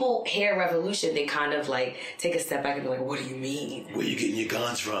when people hear revolution, they kind of like take a step back and be like, what do you mean? Where you getting your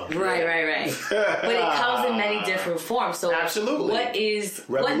guns from? Right. But it comes in many different forms. So absolutely.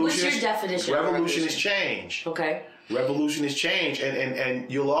 What's your definition of revolution is change. Okay. Revolution is change. And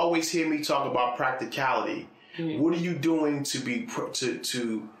you'll always hear me talk about practicality. Mm-hmm. What are you doing to be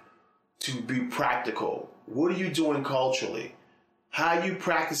to be practical? What are you doing culturally? How are you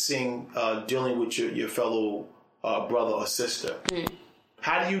practicing dealing with your fellow brother or sister? Mm.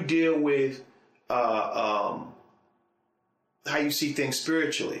 How do you deal with how you see things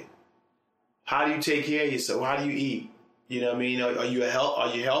spiritually? How do you take care of yourself? How do you eat? You know what I mean? Are you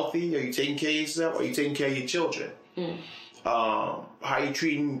healthy? Are you taking care of yourself? Are you taking care of your children? Mm. How are you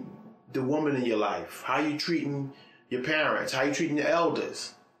treating the woman in your life? How are you treating your parents? How are you treating your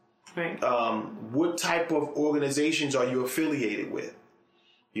elders? Right. What type of organizations are you affiliated with?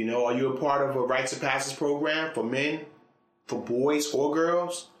 You know, are you a part of a rites of passage program for men, for boys or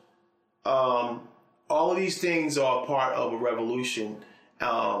girls? All of these things are part of a revolution.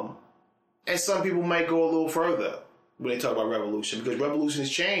 And some people might go a little further when they talk about revolution, because revolution is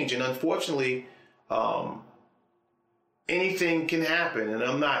change. And unfortunately, anything can happen. And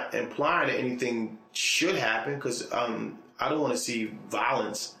I'm not implying that anything should happen, because I don't want to see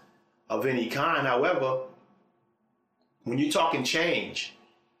violence of any kind. However, when you're talking change,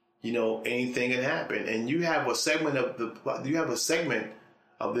 you know, anything can happen. And you have a segment of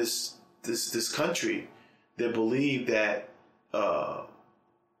this country that believe that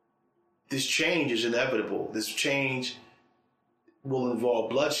this change is inevitable. This change will involve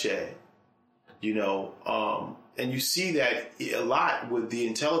bloodshed, you know, and you see that a lot with the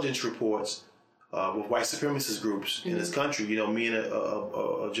intelligence reports with white supremacist groups in this country. You know, me and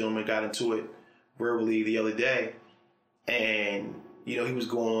a gentleman got into it verbally the other day, and, you know, he was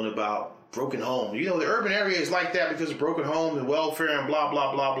going on about broken homes. You know, the urban area is like that because of broken homes and welfare and blah,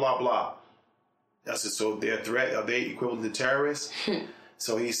 blah, blah, blah, blah. I said, so they're a threat? Are they equivalent to terrorists?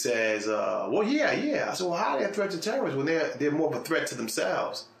 So he says, well, yeah. I said, well, how are they a threat to terrorists when they're more of a threat to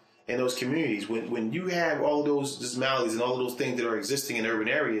themselves in those communities? When you have all of those maladies and all of those things that are existing in urban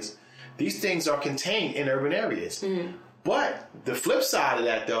areas, these things are contained in urban areas. Mm-hmm. But the flip side of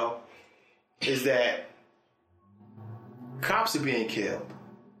that, though, is that cops are being killed.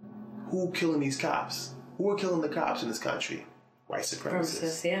 Who killing these cops? Who are killing the cops in this country? White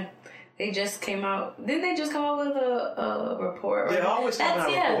supremacists. Yeah. They just came out. Didn't they just come out with a report? They're always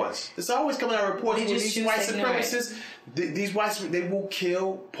coming out reports. It's always coming out reports where these white supremacists, these whites, they will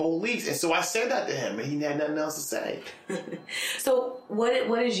kill police. And so I said that to him, and he had nothing else to say. So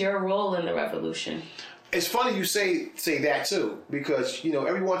what is your role in the revolution? It's funny you say that too, because, you know,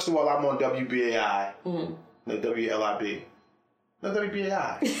 every once in a while I'm on WBAI, no, WLIB, no,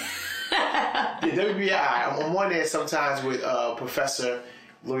 WBAI. Yeah, WBAI. I'm on there sometimes with Professor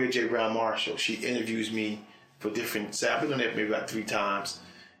Lawyer J. Brown Marshall. She interviews me for different. I've been on there maybe about 3 times,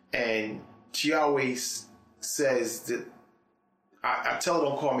 and she always says that I tell her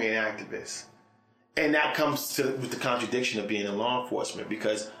don't call me an activist, and that comes with the contradiction of being in law enforcement,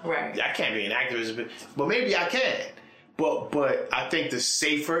 because I can't be an activist, but maybe I can. But I think the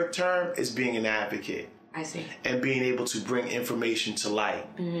safer term is being an advocate. I see. And being able to bring information to light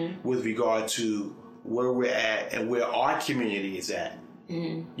with regard to where we're at and where our community is at.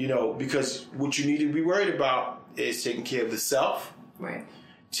 Mm-hmm. You know, because what you need to be worried about is taking care of the self, right?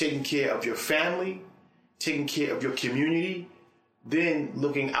 Taking care of your family, taking care of your community, then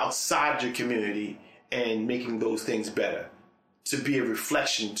looking outside your community and making those things better to be a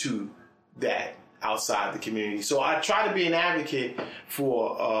reflection to that outside the community. So I try to be an advocate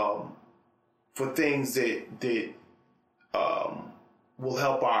for things that will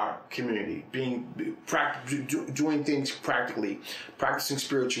help our community. Doing things practically, practicing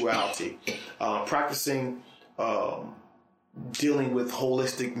spirituality, practicing dealing with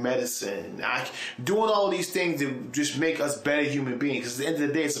holistic medicine, doing all of these things that just make us better human beings. Because at the end of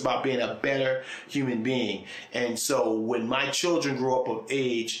the day, it's about being a better human being. And so when my children grow up of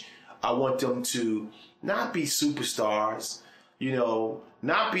age, I want them to not be superstars,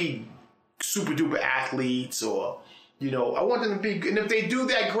 not be super duper athletes, or I want them to be, and if they do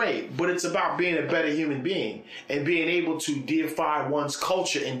that, great. But it's about being a better human being and being able to deify one's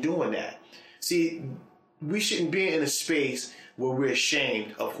culture in doing that. See, we shouldn't be in a space where we're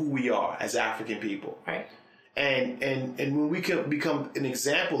ashamed of who we are as African people. Right. And when we can become an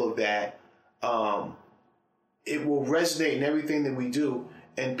example of that, it will resonate in everything that we do,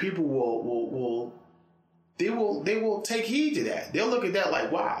 and people will take heed to that. They'll look at that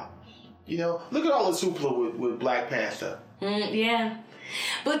like, wow. Look at all this hoopla with Black Panther. Yeah.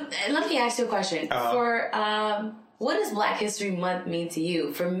 But let me ask you a question. What does Black History Month mean to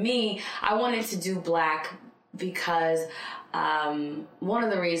you? For me, I wanted to do Black because one of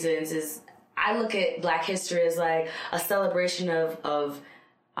the reasons is I look at Black history as like a celebration of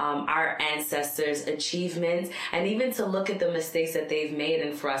our ancestors' achievements, and even to look at the mistakes that they've made,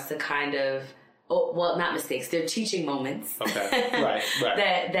 and for us to kind of, not mistakes, they're teaching moments. Okay, right.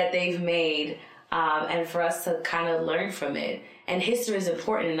 that they've made, and for us to kind of learn from it. And history is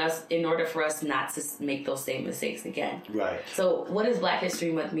important in order for us not to make those same mistakes again. Right. So what does Black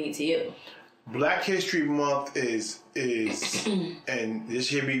History Month mean to you? Black History Month is and just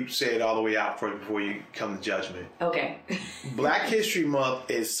hear me say it all the way out before you come to judgment. Okay. Black History Month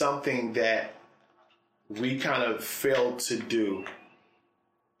is something that we kind of failed to do.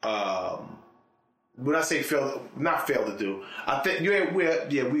 When I say not failed to do, I think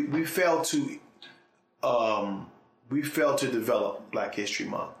we failed to develop Black History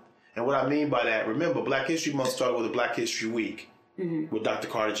Month. And what I mean by that, remember, Black History Month started with a Black History Week with Dr.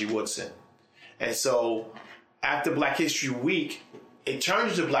 Carter G. Woodson. And so after Black History Week, it turned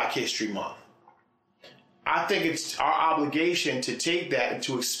into Black History Month. I think it's our obligation to take that and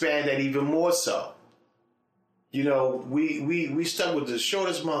to expand that even more so. We stuck with the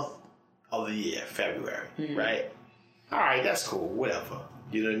shortest month of the year, February, right? All right, that's cool, whatever.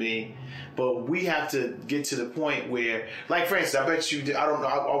 You know what I mean? But we have to get to the point where, like, for instance, I bet you, I don't know,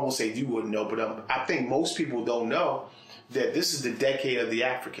 I won't say you wouldn't know, but I think most people don't know that this is the decade of the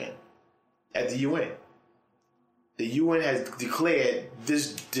African at the UN. The UN has declared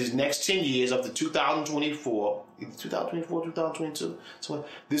this next 10 years up to 2024, 2022, so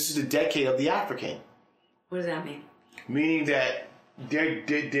this is the decade of the African. What does that mean? Meaning that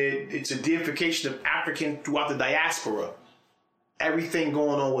it's a deification of African throughout the diaspora. Everything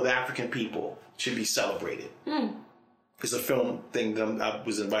going on with African people should be celebrated. It's a film thing that I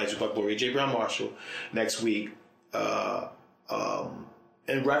was invited to by Gloria J. Brown Marshall next week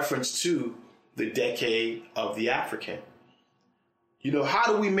in reference to the decade of the African. How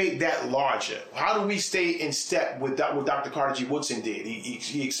do we make that larger? How do we stay in step with what Dr. Carter G. Woodson did?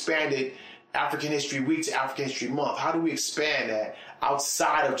 He expanded African History Week to African History Month. How do we expand that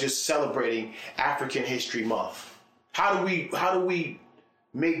outside of just celebrating African History Month? How do we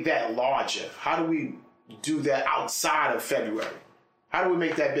make that larger? How do we do that outside of February? How do we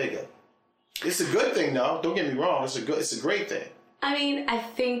make that bigger? It's a good thing, though. Don't get me wrong. It's a great thing. I mean, I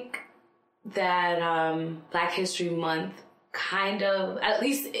think that Black History Month kind of, at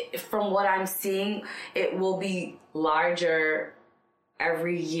least from what I'm seeing, it will be larger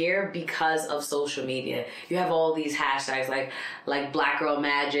every year because of social media. You have all these hashtags like Black Girl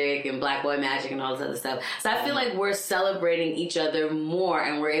Magic and Black Boy Magic and all this other stuff. So I feel like we're celebrating each other more,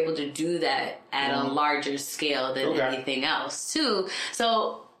 and we're able to do that at a larger scale than anything else too.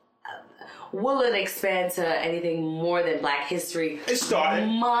 So will it expand to anything more than Black History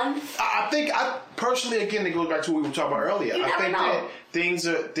Month? I think, personally, again, it goes back to what we were talking about earlier. I think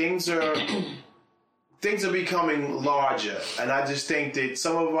that things are becoming larger, and I just think that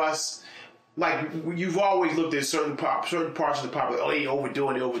some of us, like, you've always looked at certain parts of the population, they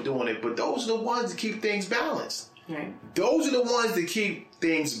overdoing it, but those are the ones that keep things balanced. Right. Those are the ones that keep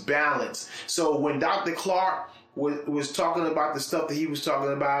things balanced. So when Dr. Clark was talking about the stuff that he was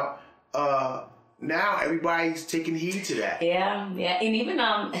talking about, now everybody's taking heed to that. Yeah, and even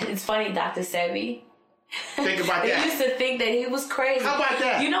it's funny, Dr. Sebi. Think about they that. They used to think that he was crazy. How about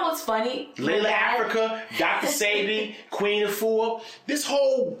that? You know what's funny? Layla Africa, Dr. Sebi, Queen Afua, this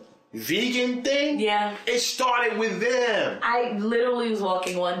whole vegan thing, it started with them. I literally was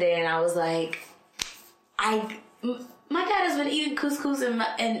walking one day and I was like, My dad has been eating couscous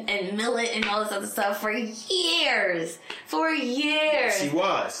and millet and all this other stuff for years. For years. Yes, he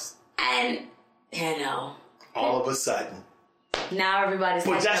was. And, you know. All of a sudden. Now everybody's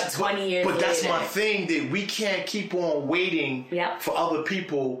catching up 20 years later. But that's my thing, that we can't keep on waiting for other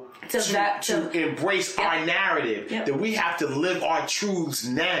people to embrace our narrative. That we have to live our truths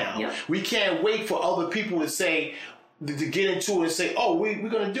now. We can't wait for other people to say, to get into it and say, oh, we're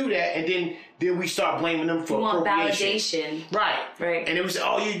going to do that. And then we start blaming them for appropriation. Validation. Right. And it was,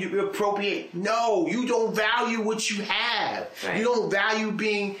 oh, you appropriate. No, you don't value what you have. Right. You don't value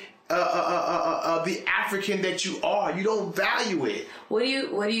being the African that you are. You don't value it. What do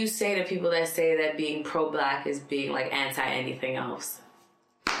you say to people that say that being pro-black is being like anti anything else?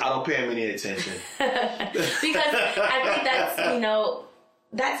 I don't pay them any attention. Because I think that's, you know,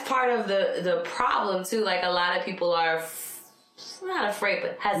 that's part of the problem too. Like, a lot of people are not afraid,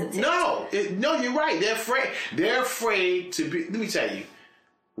 but hesitant. No, you're right. They're afraid to be. Let me tell you,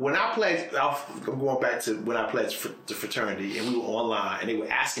 when I pledged, I'm going back to when I pledged the fraternity, and we were online, and they were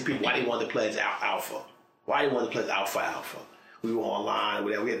asking people why they wanted to pledge Alpha. Why they wanted to pledge Alpha. We were online,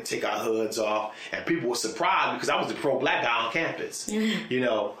 whatever. We had to take our hoods off, and people were surprised because I was the pro-black guy on campus. You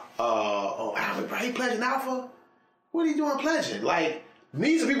know, Alpha, bro, he pledging Alpha? What are you doing pledging? Like,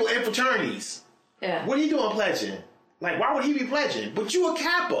 these are people in fraternities. Yeah. What are you doing pledging? Like, why would he be pledging? But you a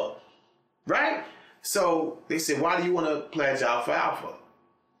Kappa, right? So they said, why do you want to pledge Alpha?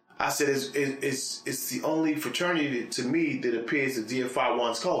 I said, it's the only fraternity to me that appears to deify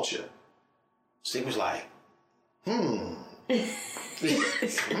one's culture. So they was like, You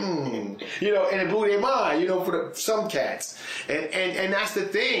know, and it blew their mind, you know, for some cats. And that's the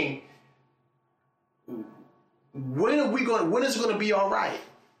thing. When is it going to be all right?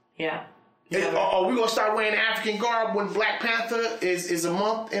 Yeah. Are we going to start wearing African garb when Black Panther is a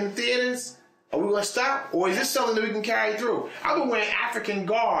month in the theaters? Are we going to stop? Or is this something that we can carry through? I've been wearing African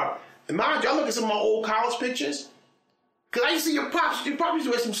garb. And mind you, I look at some of my old college pictures. Because I used to see your pops used to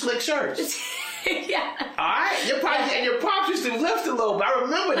wear some slick shirts. Yeah. All right? Your pops used to lift a little bit. I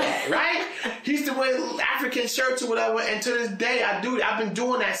remember that, right? He used to wear African shirts or whatever. And to this day, I've been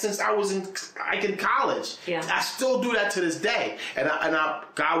doing that since I was in college. Yeah. I still do that to this day. And I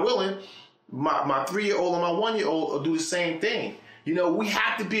God willing, my 3-year-old and my 1-year-old will do the same thing. You know, we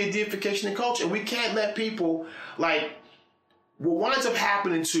have to be a deification of culture. And we can't let people, like, what winds up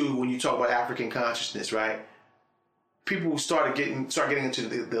happening too when you talk about African consciousness, right? People start getting into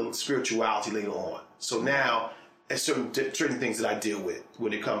the spirituality later on. So now, there's certain things that I deal with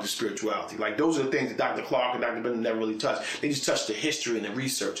when it comes to spirituality. Like, those are the things that Dr. Clark and Dr. Bennett never really touched. They just touched the history and the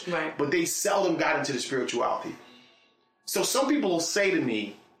research. Right. But they seldom got into the spirituality. So some people will say to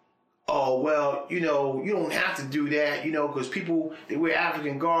me, oh, well, you know, you don't have to do that, you know, because people, they wear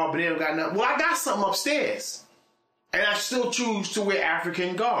African garb, but they don't got nothing. Well, I got something upstairs. And I still choose to wear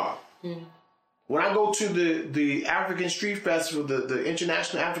African garb. Mm. When I go to the African Street Festival, the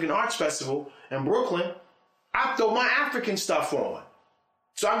International African Arts Festival in Brooklyn, I throw my African stuff on.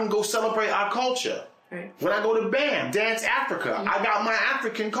 So I can go celebrate our culture. Right. When I go to BAM, Dance Africa, I got my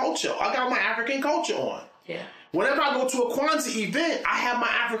African culture. I got my African culture on. Yeah. Whenever I go to a Kwanzaa event, I have my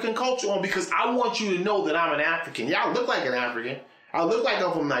African culture on because I want you to know that I'm an African. Yeah, I look like an African. I look like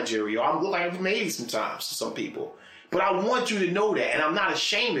I'm from Nigeria. Or I look like I'm from Haiti sometimes to some people. But I want you to know that, and I'm not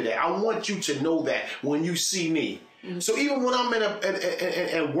ashamed of that. I want you to know that when you see me. Mm-hmm. So even when I'm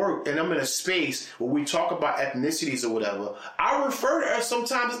at work and I'm in a space where we talk about ethnicities or whatever, I refer to us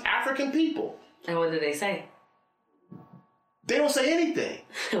sometimes as African people. And what do they say? They don't say anything.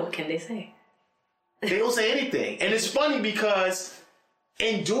 What can they say? They don't say anything. And it's funny because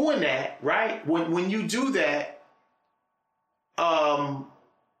in doing that, right, when you do that,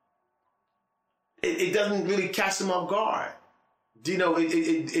 it doesn't really catch them off guard. You know,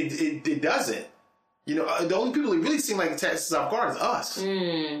 it doesn't. You know, the only people that really seem like it catches off guard is us.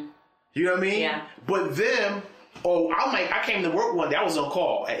 Mm. You know what I mean? Yeah. But them, I came to work one day. I was on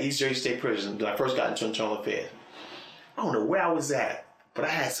call at East Jersey State Prison when I first got into internal affairs. I don't know where I was at, but I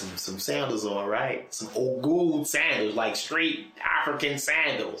had some sandals on, right? Some old gold sandals, like straight African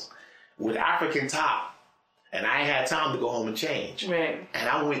sandals with African top. And I ain't had time to go home and change. Right. And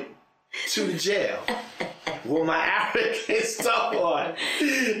I went to the jail with my African stuff on.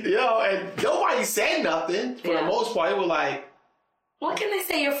 And nobody said nothing. For the most part, it was like, what can they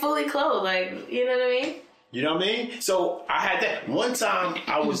say? You're fully clothed. Like, you know what I mean? You know what I mean? So I had that. One time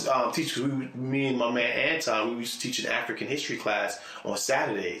I was teaching, me and my man Anton, we used to teach an African history class on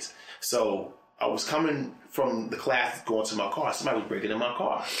Saturdays. So I was coming from the class going to my car. Somebody was breaking in my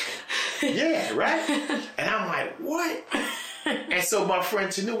car. Yeah, right? And I'm like, what? And so my friend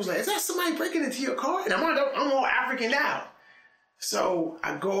Tanu was like, is that somebody breaking into your car? And I'm all African now. So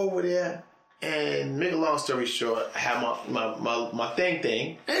I go over there, and make a long story short, I have my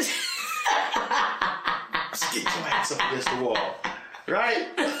thing. Let's get your ass up against the wall. Right?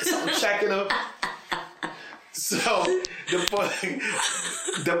 So I'm checking them. So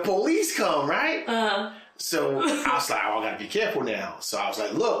the police come, right? Uh-huh. So I was like, I gotta be careful now. So I was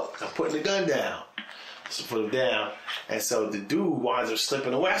like, look, I'm putting the gun down. So put him down. And so the dude winds up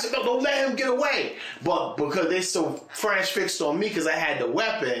slipping away. I said, no, don't let him get away. But because they so fixed on me because I had the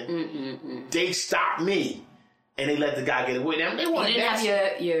weapon, they stopped me. And they let the guy get away. Now, they you didn't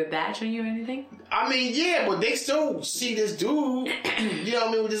have your badge on you or anything? I mean, yeah, but they still see this dude, you know what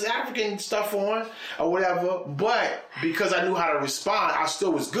I mean, with this African stuff on or whatever. But because I knew how to respond, I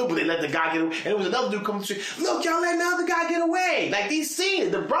still was good. But they let the guy get away. And there was another dude coming to me, look, y'all letting the other guy get away. Like, they seen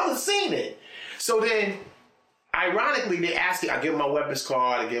it. The brother seen it. So then, ironically, they asked me, I give him my weapons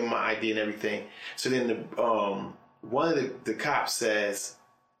card, I give him my ID and everything. So then one of the cops says,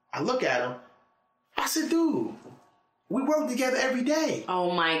 I look at him, I said, dude, we work together every day.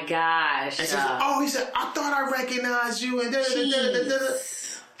 Oh my gosh. And he said, I thought I recognized you and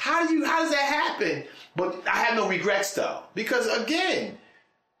How does that happen? But I have no regrets though. Because again,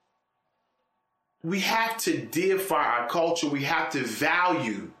 we have to deify our culture. We have to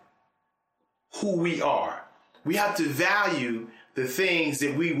value who we are. We have to value the things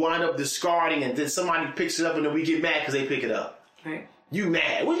that we wind up discarding and then somebody picks it up and then we get mad because they pick it up. Right. You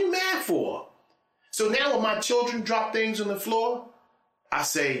mad. What are you mad for? So now when my children drop things on the floor, I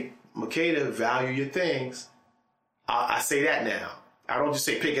say, Makeda, value your things. I say that now. I don't just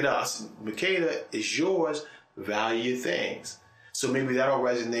say pick it up. Makeda, it's yours. Value your things. So maybe that'll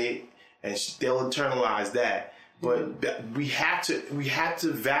resonate and they'll internalize that. But we have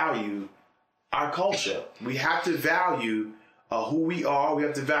to value our culture. We have to value who we are. We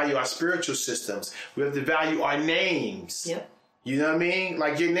have to value our spiritual systems. We have to value our names. Yep. You know what I mean?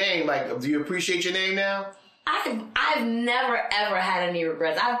 Like your name. Like, do you appreciate your name now? I've never ever had any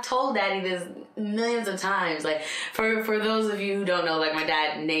regrets. I've told Daddy this millions of times. Like for those of you who don't know, like my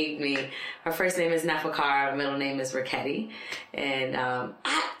dad named me. Our first name is Nefakar. Our middle name is Raketti. And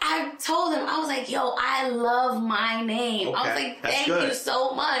I told him, I was like, yo, I love my name. Okay. I was like, thank you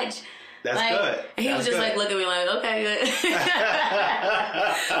so much. That's good. And he was just like looking at me like, okay, good.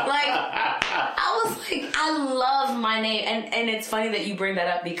 I was like, I love my name. And it's funny that you bring that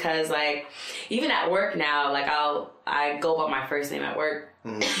up because like, even at work now, like I go by my first name at work.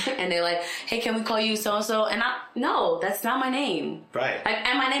 Mm-hmm. And they're like, hey, can we call you so-and-so? And no, that's not my name. Right. Like,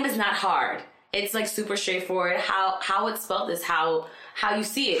 and my name is not hard. It's like super straightforward. How it's spelled is how you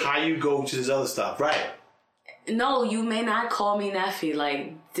see it. How you go to this other stuff. Right. No, you may not call me Neffy.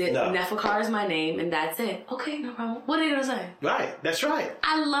 Like, Nefakar is my name, and that's it. Okay, no problem. What are you going to say? Right, that's right.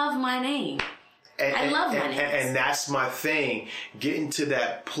 I love my name. I love my name. And that's my thing. Getting to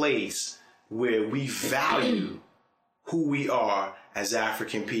that place where we value who we are as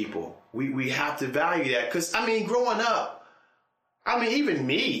African people. We have to value that. Because, I mean, growing up, I mean, even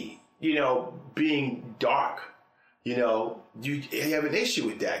me, you know, being dark, you know, you have an issue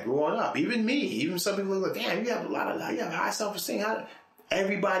with that growing up. Even me, even some people look like, damn, you have high self-esteem.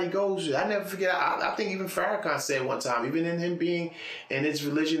 Everybody goes through it. I never forget. I think even Farrakhan said one time, even in him being in his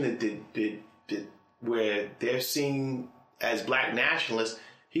religion that where they're seen as black nationalists,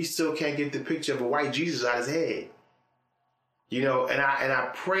 he still can't get the picture of a white Jesus out of his head. You know, and I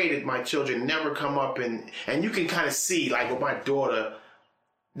pray that my children never come up and you can kind of see, like with my daughter,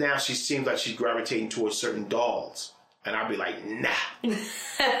 now she seems like she's gravitating towards certain dolls. And I'll be like, nah. You know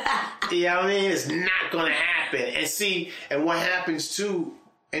what I mean? It's not going to happen. And see, and what happens too,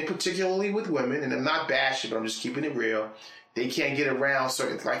 and particularly with women, and I'm not bashing, but I'm just keeping it real, they can't get around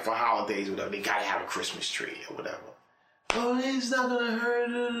certain, like for holidays or whatever, they got to have a Christmas tree or whatever. Oh, it's not going to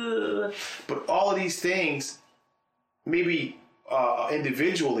hurt. But all of these things, maybe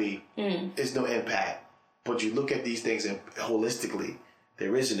individually, is no impact. But you look at these things holistically,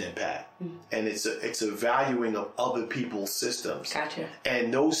 there is an impact. And it's a valuing of other people's systems. Gotcha.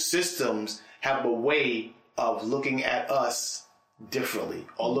 And those systems have a way of looking at us differently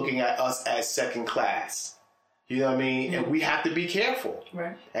or looking at us as second class. You know what I mean? And we have to be careful.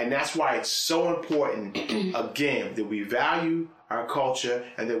 Right. And that's why it's so important, again, that we value our culture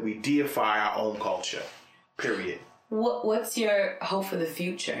and that we deify our own culture. Period. What's your hope for the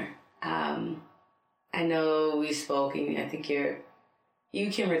future? I know we've spoken. I think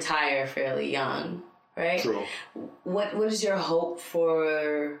you can retire fairly young, right? True. What is your hope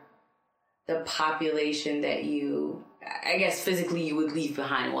for the population that you, I guess physically you would leave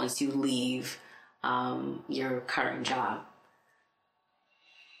behind once you leave your current job?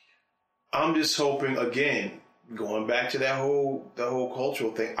 I'm just hoping, again, going back to that whole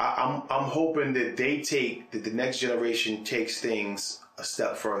cultural thing. I'm hoping that that the next generation takes things a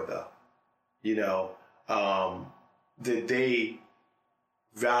step further. You know, that they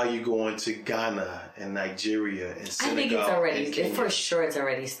value going to Ghana and Nigeria and Senegal. I think it's already, for sure, it's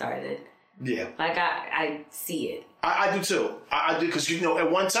already started. Yeah, like I see it. I do too. I do, because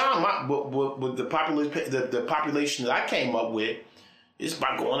at one time, with the population that I came up with, it's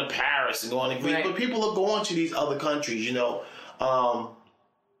about going to Paris and going to Greece, but people are going to these other countries.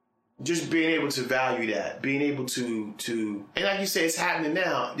 Just being able to value that, being able to, and like you say, it's happening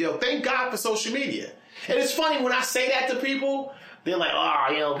now. Thank God for social media. And it's funny when I say that to people, they're like,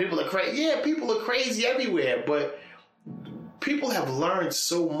 people are crazy. Yeah, people are crazy everywhere, but people have learned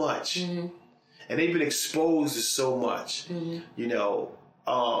so much, and they've been exposed to so much. Even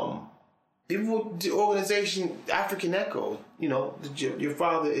with the organization African Echo, your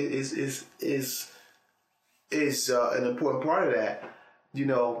father is an important part of that.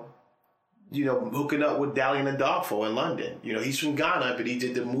 Hooking up with Dalian Adolfo in London. He's from Ghana, but he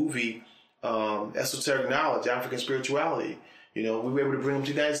did the movie Esoteric Knowledge, African Spirituality. We were able to bring him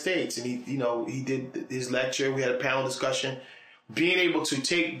to the United States, and he did his lecture. We had a panel discussion. Being able to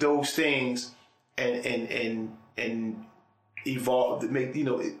take those things and evolve,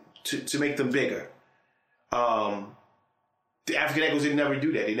 to make them bigger. The African Echoes didn't never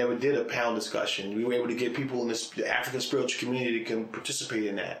do that. They never did a panel discussion. We were able to get people in the African spiritual community that can participate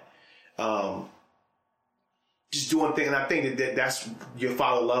in that. Just doing things, and I think that's your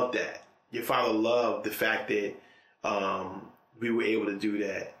father loved that. Your father loved the fact that we were able to do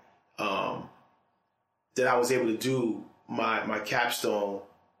that. That I was able to do my capstone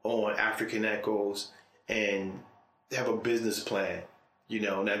on African Echoes and have a business plan.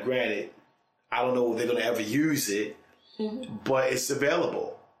 Now granted, I don't know if they're going to ever use it, but it's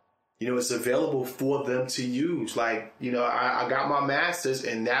available. It's available for them to use. Like, I got my master's,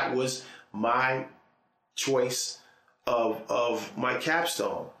 and that was my choice of my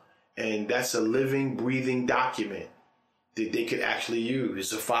capstone. And that's a living, breathing document that they could actually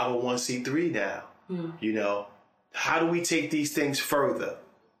use. It's a 501c3 now. How do we take these things further?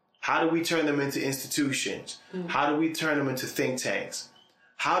 How do we turn them into institutions? How do we turn them into think tanks?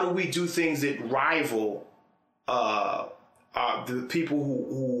 How do we do things that rival the people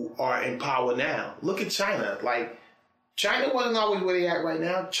who are in power now? Look at China. Like, China wasn't always where they at right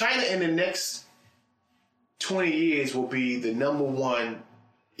now. China in the next 20 years will be the number one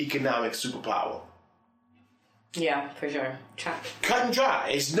economic superpower. Yeah, for sure. Cut and dry.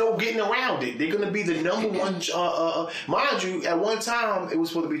 It's no getting around it. They're going to be the number one. Mind you, at one time, it was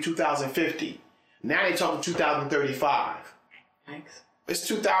supposed to be 2050. Now they're talking 2035. Thanks. It's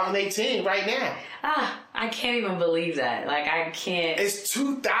 2018 right now. I can't even believe that. Like, I can't. It's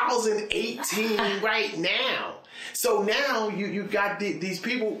 2018 right now. So now you got these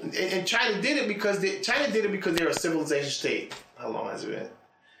people, and China did it because they're a civilization state. How long has it been?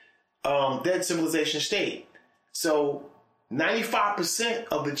 They're a civilization state. So 95%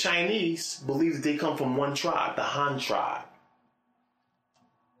 of the Chinese believe that they come from one tribe, the Han tribe.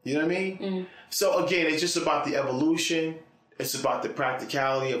 You know what I mean? So again, it's just about the evolution. It's about the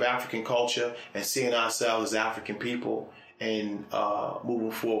practicality of African culture and seeing ourselves as African people and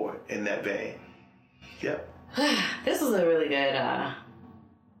moving forward in that vein. Yep. This was a really good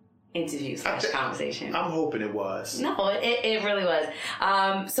interview / conversation. I'm hoping it was. No, it really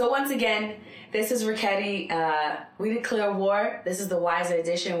was. So once again, this is Raketti. We Declare War. This is the Wiser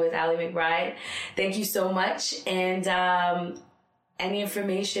Edition with Ali McBride. Thank you so much. And any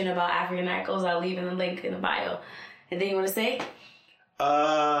information about African Echoes, I'll leave in the link in the bio. Anything you want to say? No.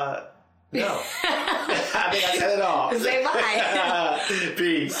 I think I said it all. Say bye.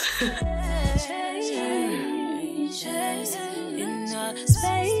 Peace.